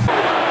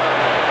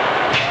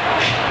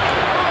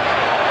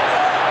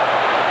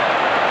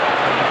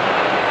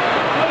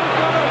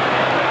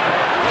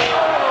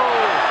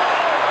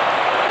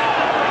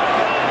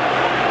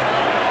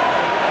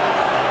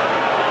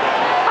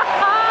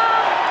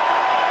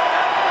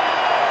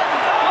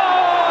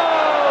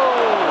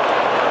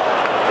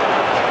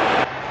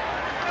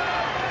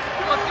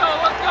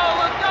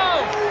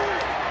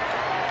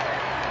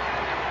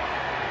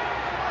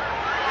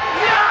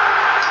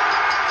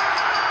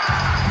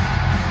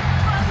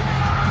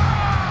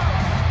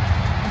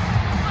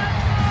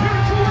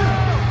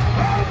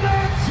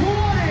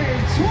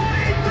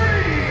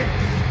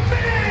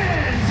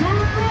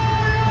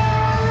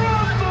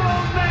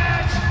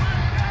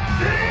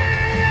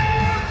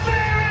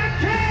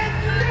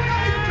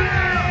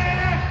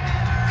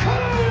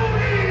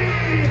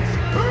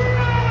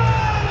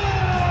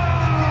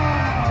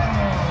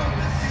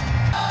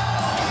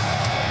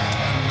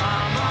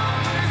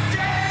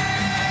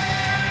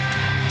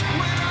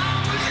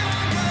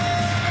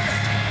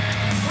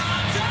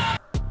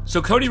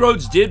 So Cody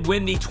Rhodes did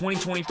win the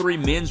 2023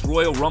 Men's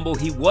Royal Rumble.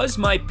 He was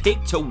my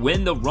pick to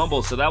win the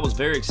Rumble, so that was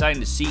very exciting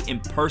to see in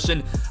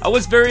person. I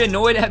was very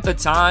annoyed at the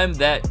time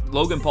that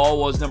Logan Paul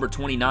was number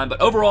 29,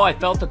 but overall I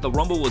felt that the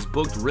Rumble was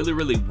booked really,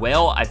 really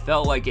well. I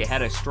felt like it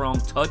had a strong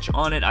touch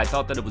on it. I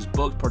thought that it was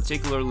booked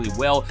particularly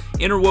well.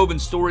 Interwoven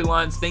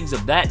storylines, things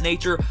of that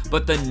nature.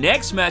 But the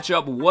next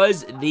matchup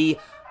was the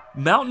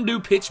Mountain Dew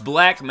Pitch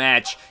Black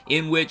match,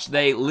 in which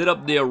they lit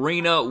up the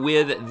arena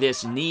with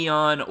this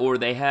neon, or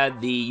they had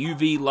the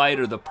UV light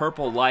or the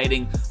purple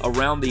lighting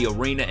around the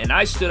arena, and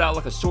I stood out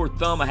like a sore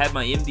thumb. I had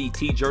my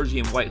MDT jersey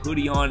and white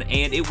hoodie on,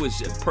 and it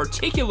was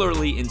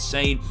particularly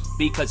insane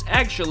because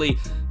actually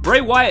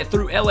Bray Wyatt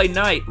threw LA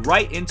Knight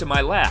right into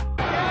my lap.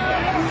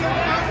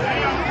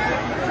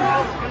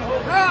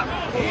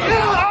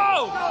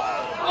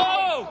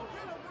 Oh!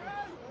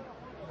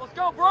 Let's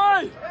go,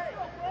 Bray!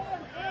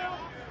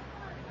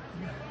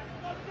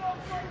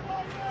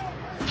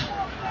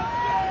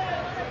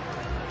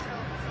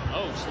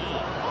 Oh,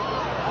 snap.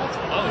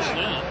 Oh,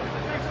 snap.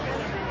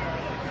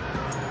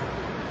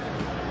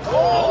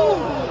 Oh!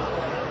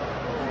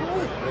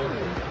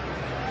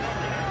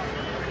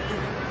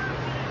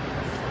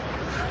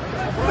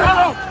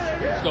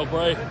 Let's go,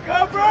 Bray.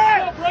 Go, Bray!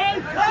 Go, Bray!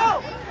 Go!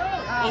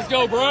 Let's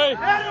go, Bray.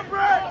 Get him,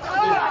 Bray!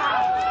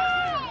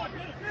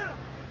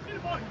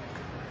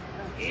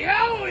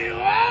 Yowie,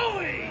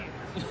 wowie!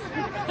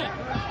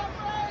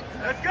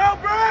 Let's go,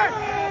 Bray!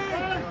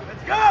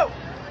 Go!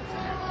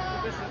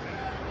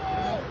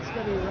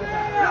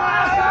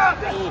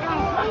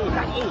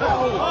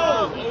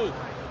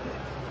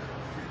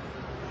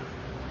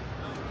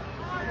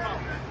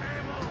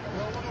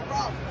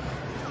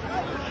 Oh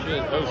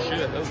shit, oh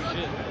shit, oh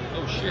shit.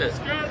 Oh shit,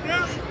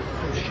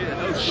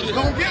 oh shit. It's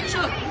gonna get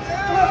you.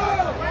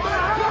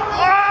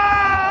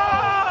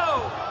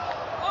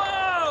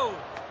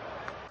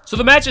 So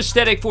the match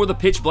aesthetic for the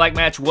Pitch Black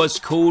match was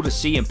cool to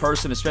see in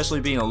person, especially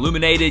being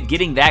illuminated.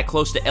 Getting that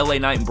close to LA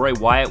Knight and Bray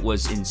Wyatt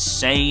was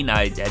insane.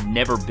 I had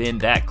never been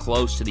that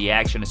close to the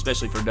action,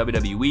 especially for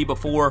WWE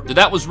before. So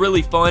that was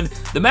really fun.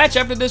 The match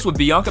after this with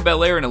Bianca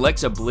Belair and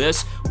Alexa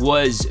Bliss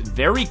was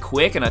very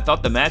quick, and I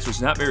thought the match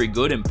was not very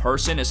good in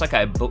person. It's like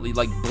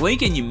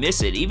blink and you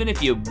miss it. Even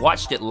if you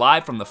watched it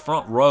live from the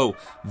front row,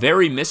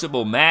 very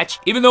missable match.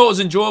 Even though it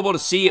was enjoyable to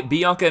see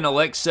Bianca and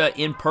Alexa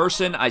in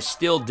person, I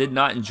still did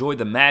not enjoy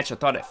the match. I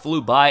thought it flew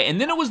by.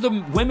 And then it was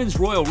the Women's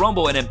Royal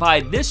Rumble, and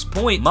by this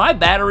point, my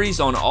batteries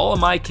on all of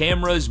my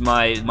cameras,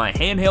 my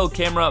handheld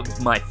camera,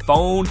 my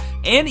phone,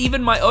 and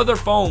even my other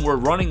phone were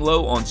running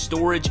low on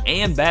storage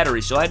and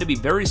battery, so I had to be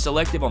very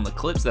selective on the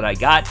clips that I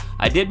got.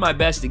 I did my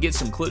best to get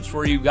some clips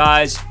for you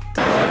guys.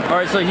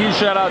 Alright, so huge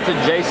shout out to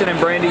Jason and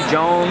Brandy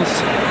Jones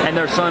and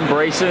their son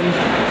Brayson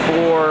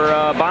for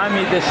buying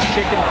me this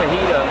chicken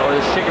fajita, or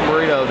this chicken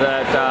burrito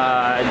that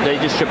they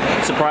just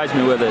surprised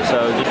me with it.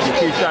 So just a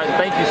huge shout out.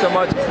 Thank you so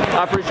much.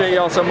 I appreciate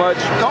y'all so much.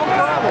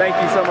 Thank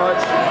you so much.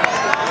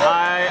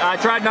 I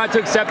tried not to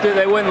accept it.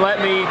 They wouldn't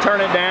let me turn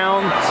it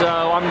down, so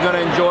I'm going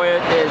to enjoy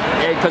it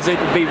because it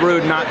would be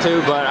rude not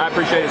to, but I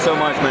appreciate it so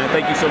much, man.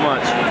 Thank you so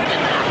much.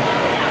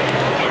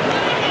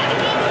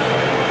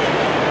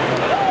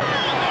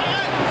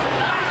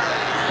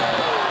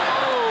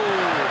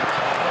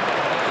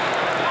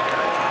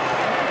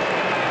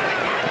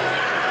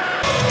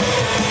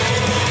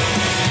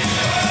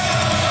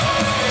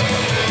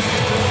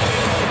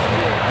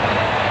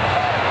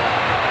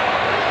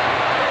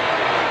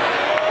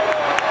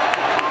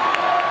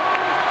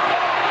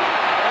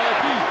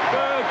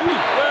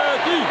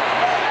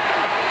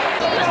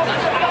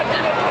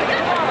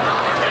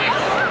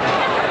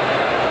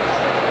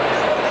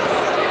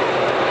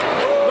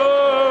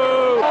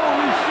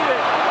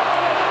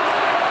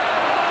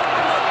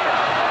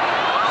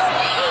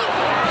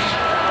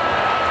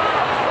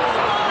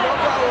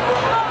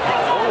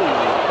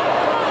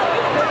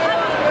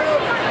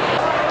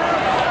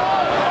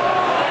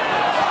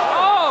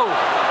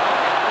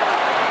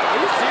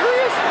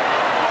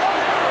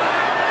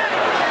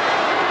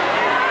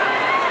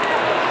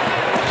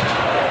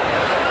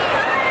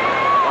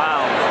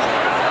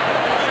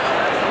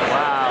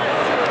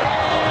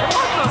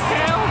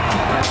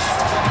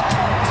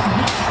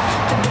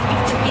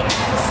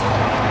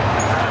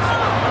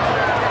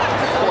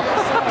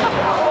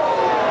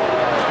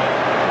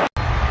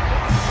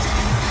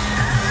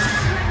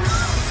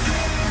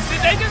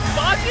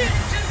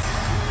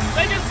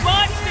 They just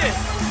botched it.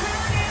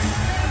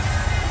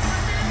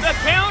 The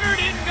counter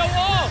didn't go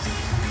off.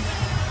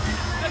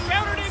 The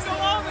counter didn't go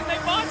off and they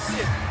botched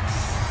it.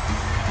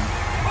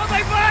 Oh,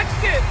 they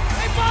botched it.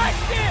 They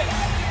botched it.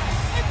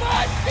 They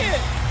botched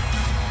it.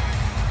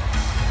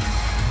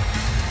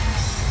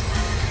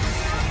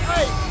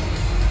 Hey,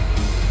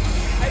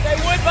 they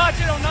would botch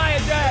it on Nia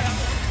Jax.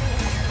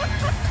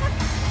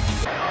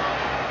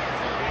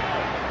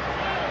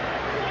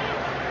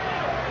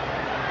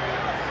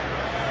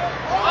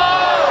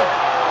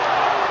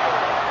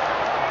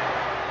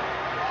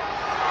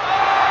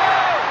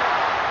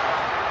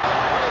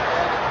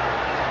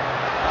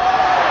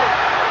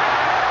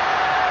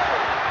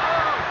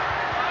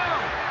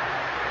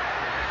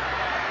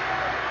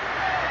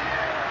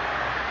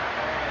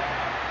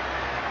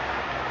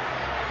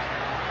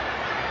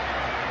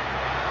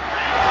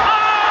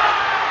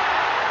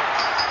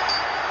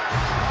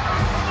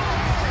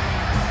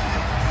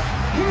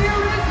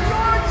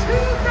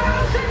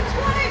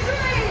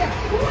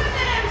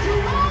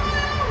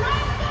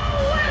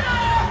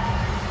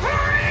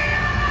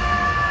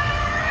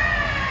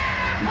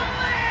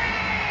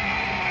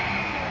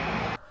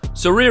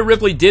 So Rhea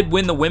Ripley did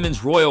win the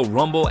Women's Royal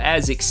Rumble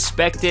as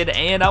expected,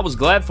 and I was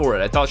glad for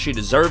it. I thought she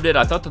deserved it.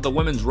 I thought that the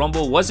Women's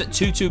Rumble wasn't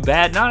too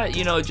bad. Not,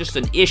 just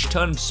an ish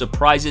ton of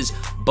surprises,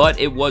 but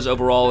it was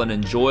overall an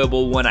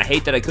enjoyable one. I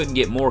hate that I couldn't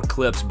get more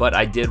clips, but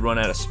I did run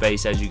out of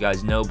space, as you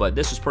guys know. But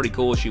this was pretty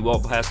cool. She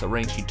walked past the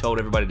ring. She told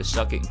everybody to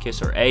suck it and kiss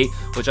her A,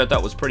 which I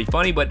thought was pretty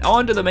funny. But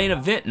on to the main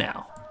event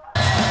now.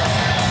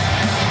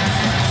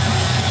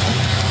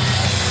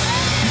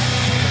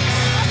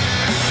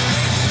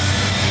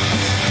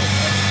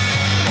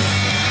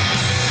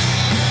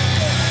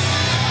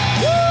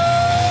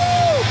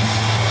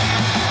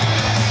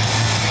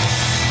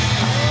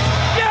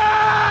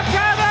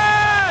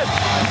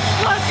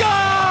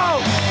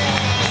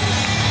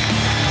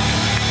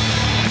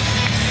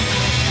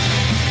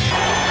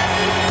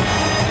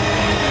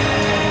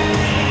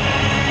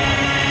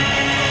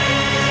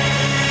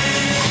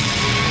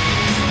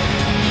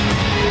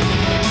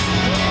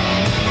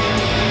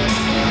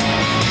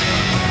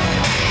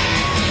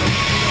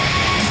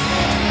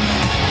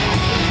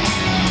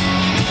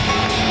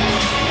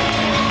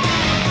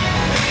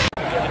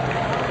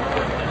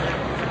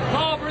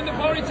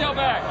 ponytail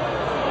back.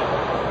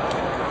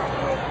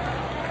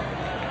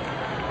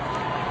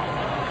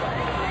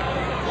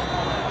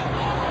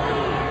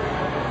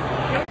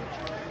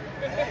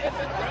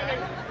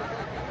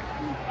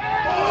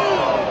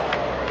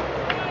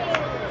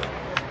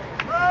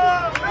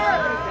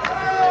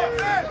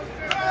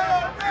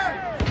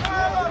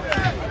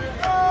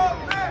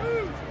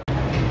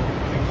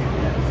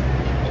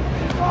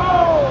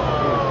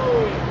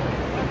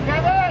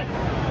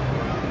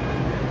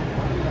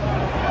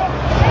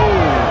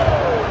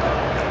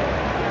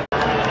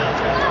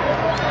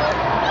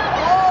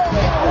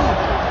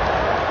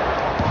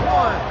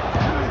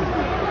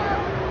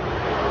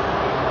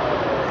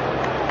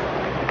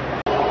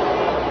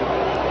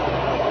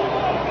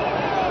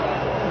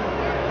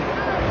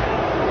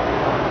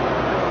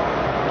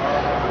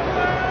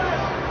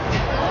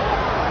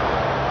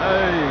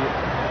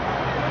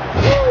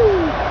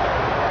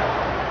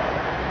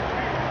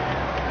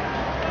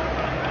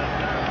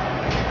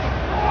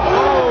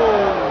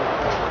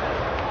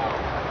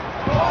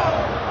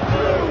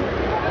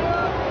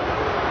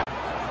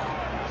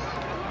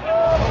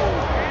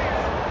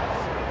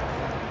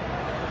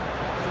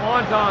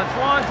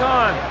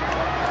 Swanton.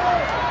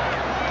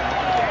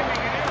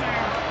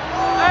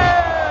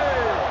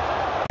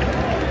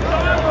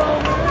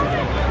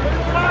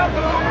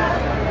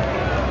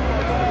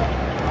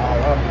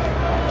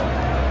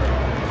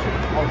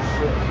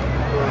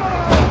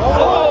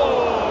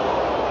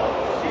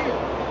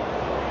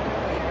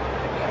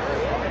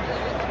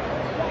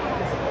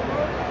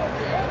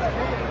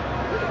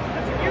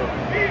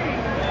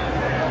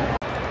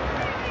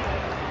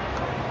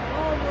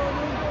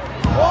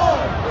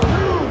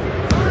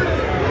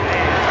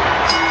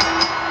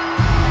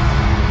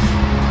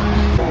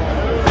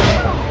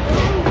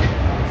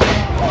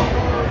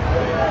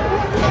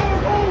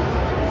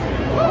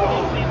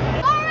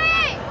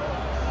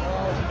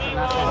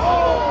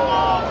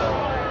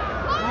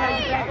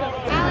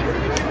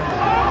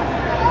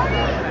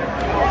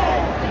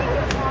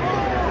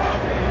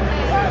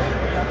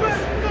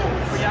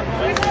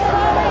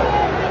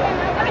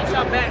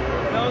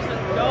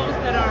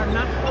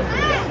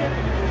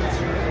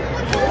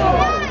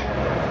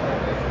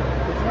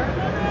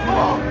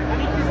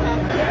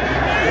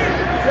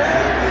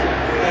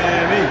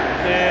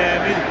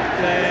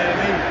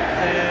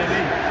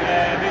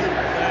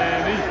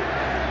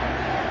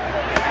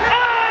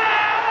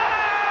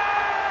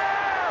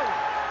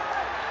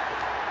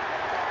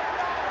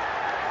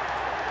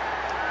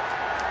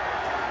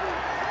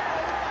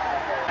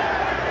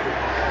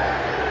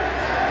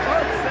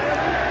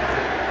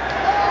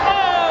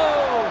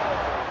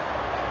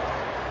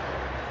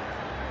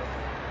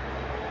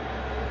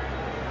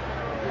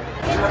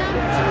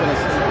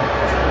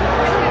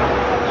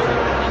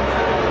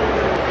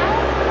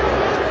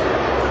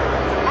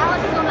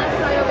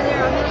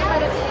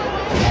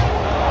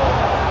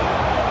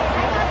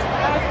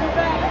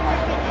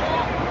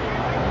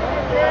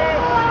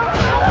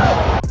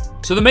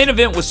 So the main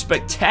event was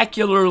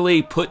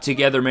spectacularly put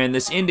together, man.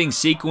 This ending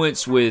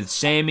sequence with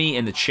Sami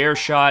and the chair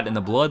shot and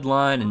the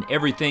bloodline and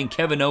everything.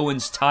 Kevin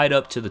Owens tied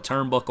up to the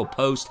turnbuckle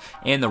post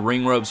and the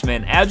ring ropes,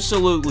 man.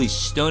 Absolutely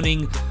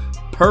stunning.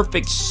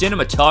 Perfect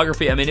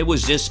cinematography. I mean, it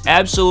was just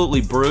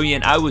absolutely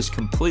brilliant. I was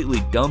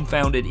completely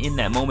dumbfounded in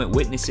that moment,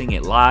 witnessing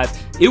it live.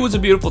 It was a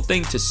beautiful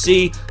thing to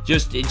see.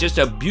 Just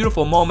a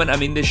beautiful moment. I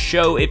mean, this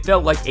show, it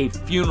felt like a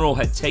funeral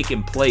had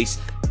taken place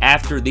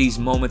after these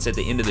moments at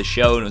the end of the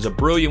show, and it was a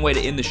brilliant way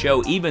to end the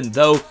show. Even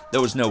though there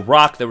was no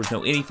Rock, there was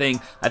no anything,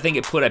 I think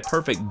it put a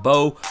perfect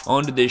bow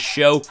onto this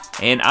show,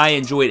 and I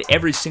enjoyed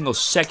every single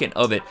second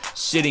of it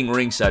sitting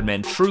ringside,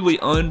 man. Truly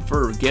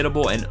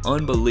unforgettable and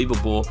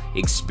unbelievable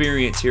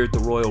experience here at the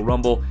Royal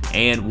Rumble,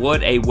 and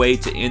what a way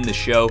to end the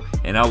show.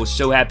 And I was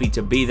so happy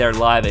to be there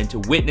live and to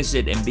witness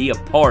it and be a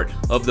part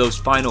of those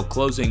final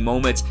closing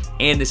moments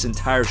and this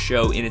entire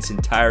show in its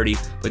entirety.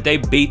 But they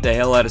beat the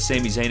hell out of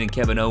Sami Zayn and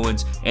Kevin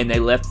Owens, and they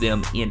left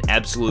them in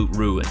absolute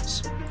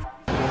ruins.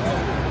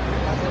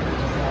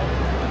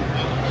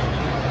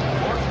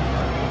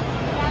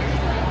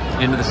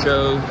 End of the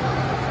show,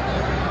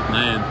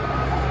 man.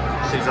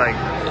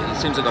 It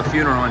seems like a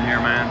funeral in here,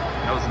 man.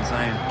 That was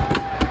insane.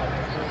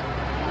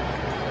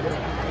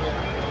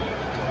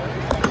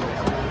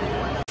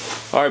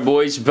 All right,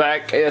 boys,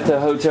 back at the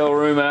hotel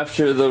room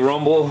after the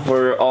Rumble.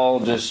 We're all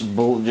just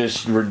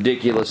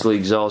ridiculously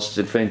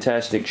exhausted.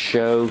 Fantastic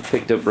show.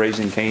 Picked up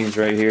Raising Cane's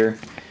right here.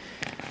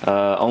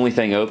 Only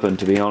thing open,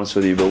 to be honest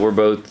with you, but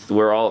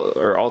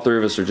all three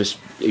of us are just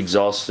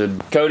exhausted.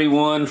 Cody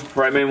won,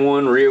 Right Man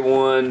won, Rhea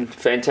won.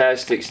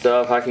 Fantastic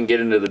stuff. I can get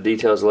into the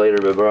details later,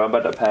 but bro, I'm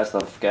about to pass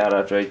the fuck out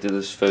after I ate through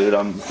this food.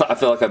 I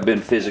feel like I've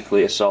been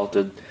physically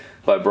assaulted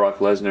by Brock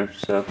Lesnar.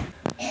 So,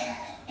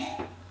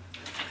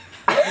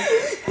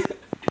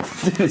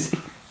 is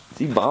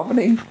he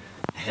vomiting?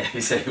 Yeah,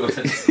 he said he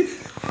wasn't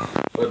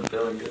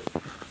feeling good.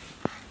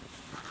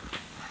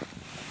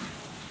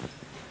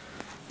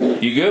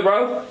 You good,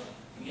 bro?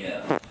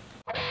 Yeah.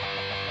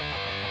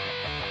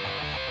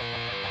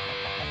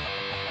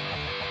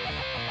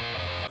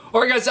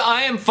 Alright guys,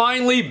 I am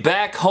finally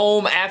back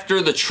home after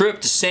the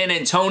trip to San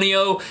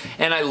Antonio,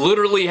 and I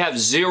literally have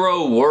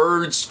zero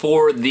words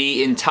for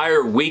the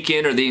entire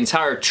weekend or the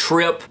entire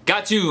trip.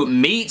 Got to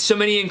meet so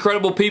many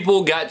incredible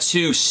people, got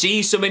to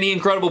see so many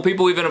incredible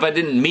people even if I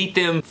didn't meet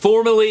them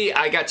formally.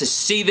 I got to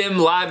see them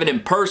live and in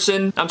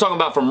person. I'm talking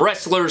about from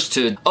wrestlers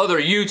to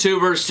other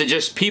YouTubers to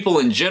just people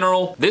in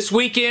general. This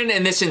weekend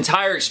and this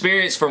entire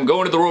experience from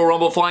going to the Royal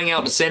Rumble, flying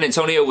out to San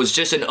Antonio was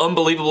just an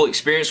unbelievable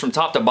experience from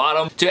top to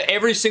bottom. To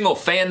every single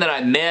fan that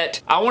I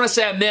met, I want to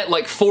say I met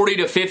like 40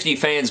 to 50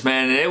 fans,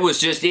 man, and it was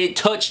just, it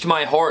touched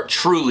my heart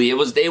truly. It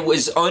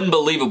was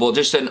unbelievable.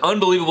 Just an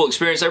unbelievable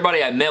experience.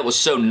 Everybody I met was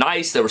so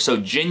nice. They were so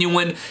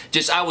genuine.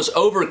 Just, I was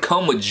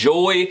overcome with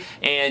joy,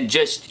 and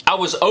I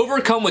was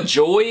overcome with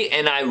joy,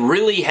 and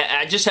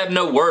I just have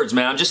no words,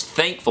 man. I'm just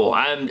thankful.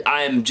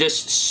 I'm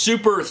just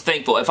super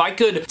thankful. If I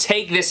could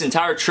take this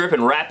entire trip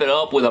and wrap it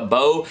up with a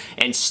bow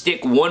and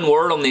stick one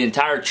word on the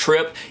entire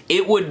trip,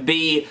 it would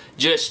be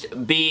just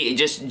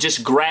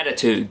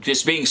gratitude.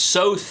 Just being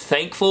so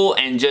thankful,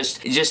 and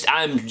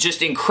I'm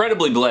just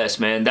incredibly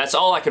blessed, man. That's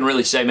all I can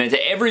really say, man.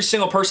 To every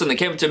single person that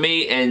came up to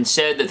me and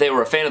said that they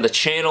were a fan of the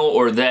channel,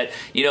 or that,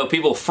 you know,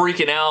 people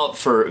freaking out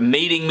for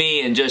meeting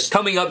me and just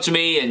coming up to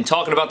me and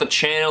talking about the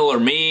channel or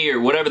me or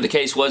whatever the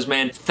case was,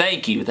 man,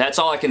 thank you. That's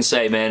all I can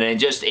say, man. And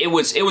just, it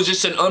was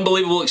just an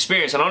unbelievable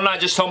experience. And I'm not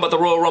just talking about the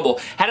Royal Rumble.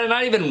 Had I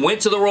not even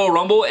went to the Royal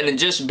Rumble and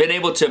just been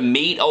able to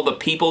meet all the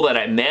people that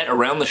I met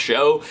around the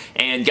show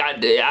and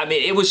I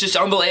mean, it was just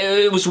unbelievable.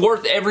 It was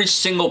worth every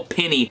single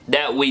penny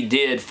that we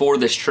did for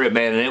this trip,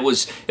 man. And it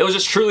was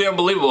just truly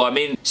unbelievable. I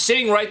mean,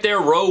 sitting right there,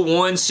 row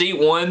 1, seat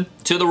 1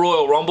 to the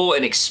Royal Rumble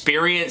and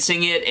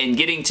experiencing it and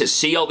getting to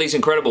see all these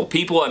incredible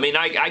people. I mean,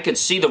 I could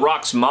see The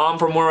Rock's mom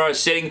from where I was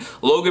sitting.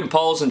 Logan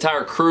Paul's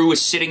entire crew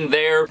was sitting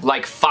there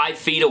like 5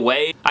 feet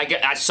away.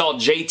 I saw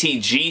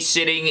JTG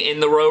sitting in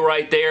the row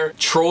right there.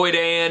 Troy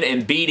Dan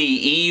and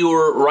BDE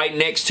were right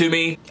next to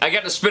me. I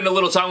got to spend a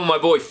little time with my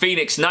boy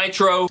Phoenix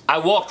Nitro. I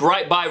walked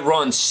right by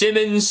Ron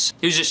Simmons.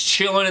 He was just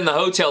chilling in the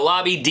hotel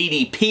lobby.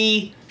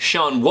 DDP.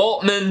 Sean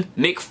Waltman,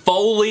 Mick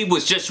Foley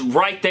was just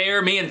right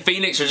there. Me and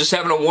Phoenix are just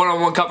having a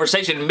one-on-one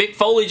conversation. Mick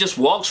Foley just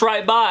walks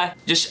right by.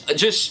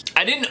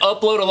 I didn't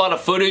upload a lot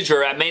of footage,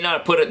 or I may not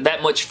have put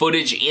that much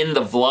footage in the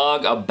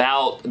vlog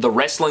about the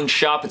wrestling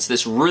shop. It's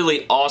this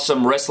really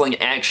awesome wrestling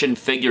action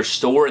figure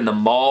store in the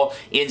mall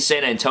in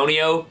San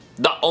Antonio.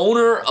 The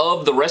owner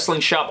of the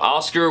wrestling shop,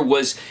 Oscar,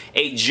 was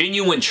a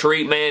genuine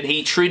treat, man.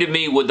 He treated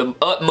me with the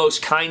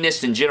utmost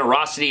kindness and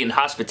generosity and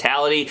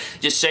hospitality,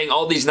 just saying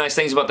all these nice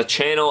things about the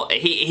channel.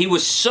 He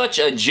was such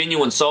a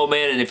genuine soul,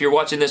 man, and if you're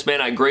watching this,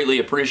 man, I greatly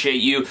appreciate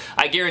you.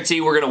 I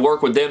guarantee we're going to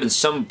work with them in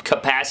some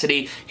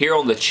capacity here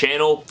on the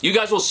channel. You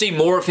guys will see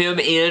more of him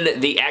in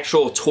the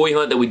actual toy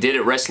hunt that we did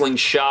at Wrestling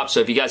Shop,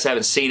 so if you guys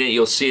haven't seen it,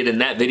 you'll see it in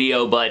that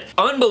video, but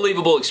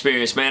unbelievable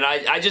experience, man.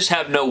 I just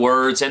have no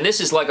words, and this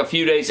is like a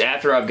few days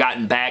after I've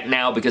gotten back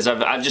now because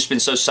I've just been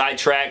so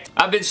sidetracked.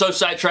 I've been so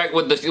sidetracked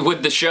with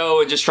the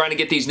show and just trying to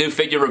get these new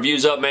figure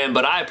reviews up, man,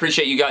 but I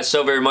appreciate you guys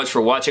so very much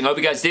for watching. I hope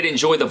you guys did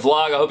enjoy the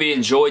vlog. I hope you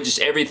enjoyed just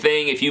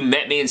everything. If you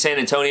met me in San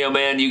Antonio,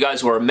 man, you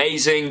guys were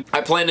amazing.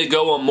 I plan to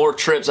go on more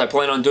trips. I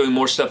plan on doing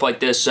more stuff like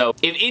this, so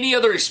if any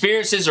other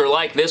experiences are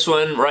like this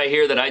one right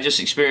here that I just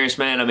experienced,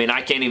 man, I mean,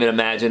 I can't even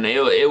imagine.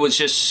 It was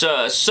just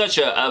such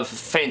a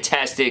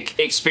fantastic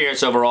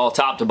experience overall,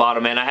 top to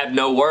bottom, man. I have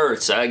no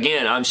words.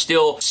 Again, I'm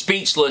still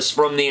speechless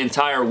from the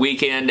entire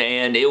weekend,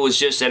 and it was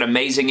just an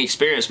amazing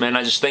experience, man.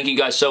 I just thank you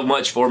guys so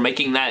much for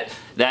making that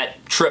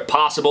trip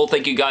possible.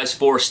 Thank you guys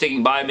for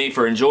sticking by me,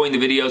 for enjoying the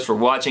videos, for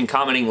watching,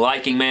 commenting,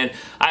 liking, man.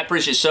 I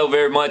appreciate it so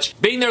very much.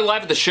 Being there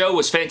live at the show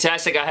was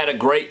fantastic. I had a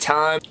great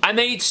time. I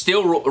may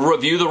still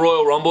review the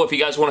Royal Rumble if you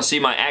guys want to see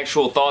my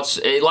actual thoughts.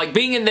 Like,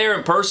 being in there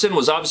in person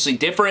was obviously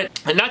different.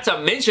 And not to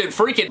mention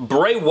freaking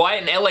Bray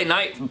Wyatt and LA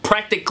Knight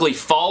practically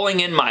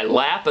falling in my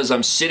lap as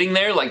I'm sitting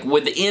there, like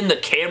within the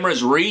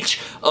camera's reach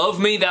of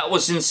me. That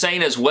was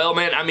insane as well,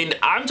 man. I mean,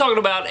 I'm talking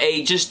about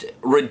a just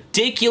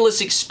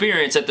ridiculous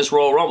experience at this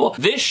Royal Rumble.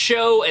 This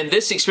show and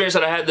this experience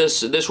that I had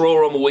this Royal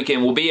Rumble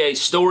weekend will be a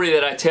story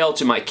that I tell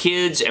to my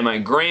kids and my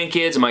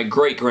grandkids and my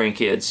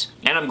great-grandkids.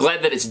 And I'm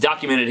glad that it's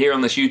documented here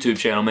on this YouTube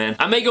channel, man.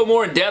 I may go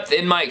more in depth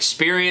in my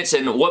experience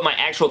and what my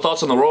actual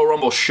thoughts on the Royal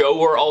Rumble show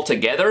were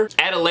altogether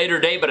at a later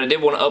date, but I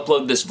did want to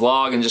upload this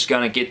vlog and just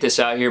kind of get this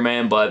out here,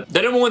 man. But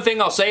the number one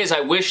thing I'll say is I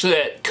wish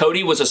that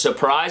Cody was a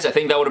surprise. I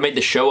think that would have made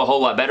the show a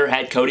whole lot better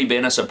had Cody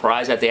been a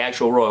surprise at the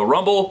actual Royal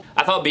Rumble.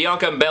 I thought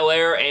Bianca and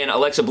Belair and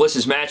Alexa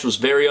Bliss's match was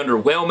very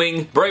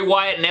underwhelming. Bray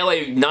Wyatt and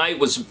LA Knight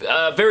was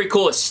a very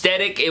cool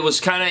aesthetic. It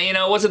was kind of, you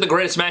know, it wasn't the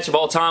greatest match of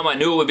all time. I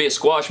knew it would be a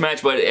squash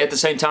match, but at the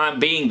same time,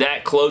 being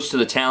that close to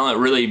the talent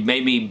really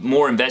made me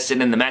more invested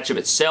in the matchup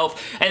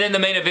itself. And then the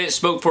main event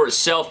spoke for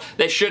itself.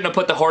 They shouldn't have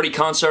put the Hardy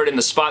concert in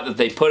the spot that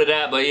they put it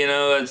at, but you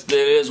know, it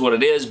is what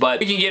it is. But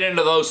we can get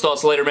into those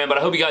thoughts later, man. But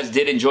I hope you guys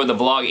did enjoy the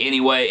vlog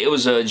anyway. It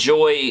was a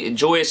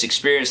joyous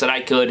experience that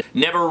I could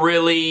never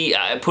really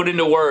put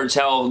into words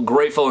how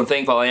grateful and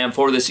thankful I am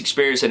for this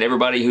experience and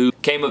everybody who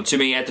came up to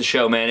me at the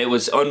show, man. It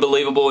was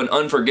unbelievable and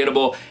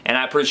unforgettable, and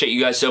I appreciate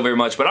you guys so very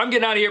much. But I'm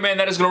getting out of here, man.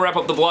 That is going to wrap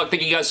up the vlog.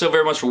 Thank you guys so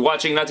very much for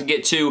watching. Not to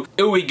get too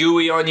ooey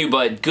gooey on you,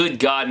 but good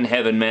God in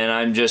heaven, man.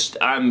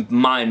 I'm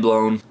mind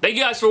blown. Thank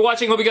you guys for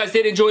watching. Hope you guys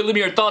did enjoy. Leave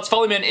me your thoughts.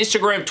 Follow me on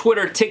Instagram,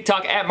 Twitter,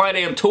 TikTok, at My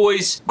Damn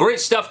Toys. Great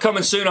stuff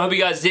coming soon. I hope you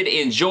guys did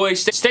enjoy.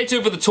 Stay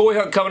tuned for the toy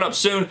hunt coming up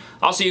soon.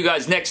 I'll see you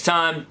guys next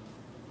time.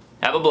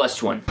 Have a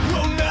blessed one.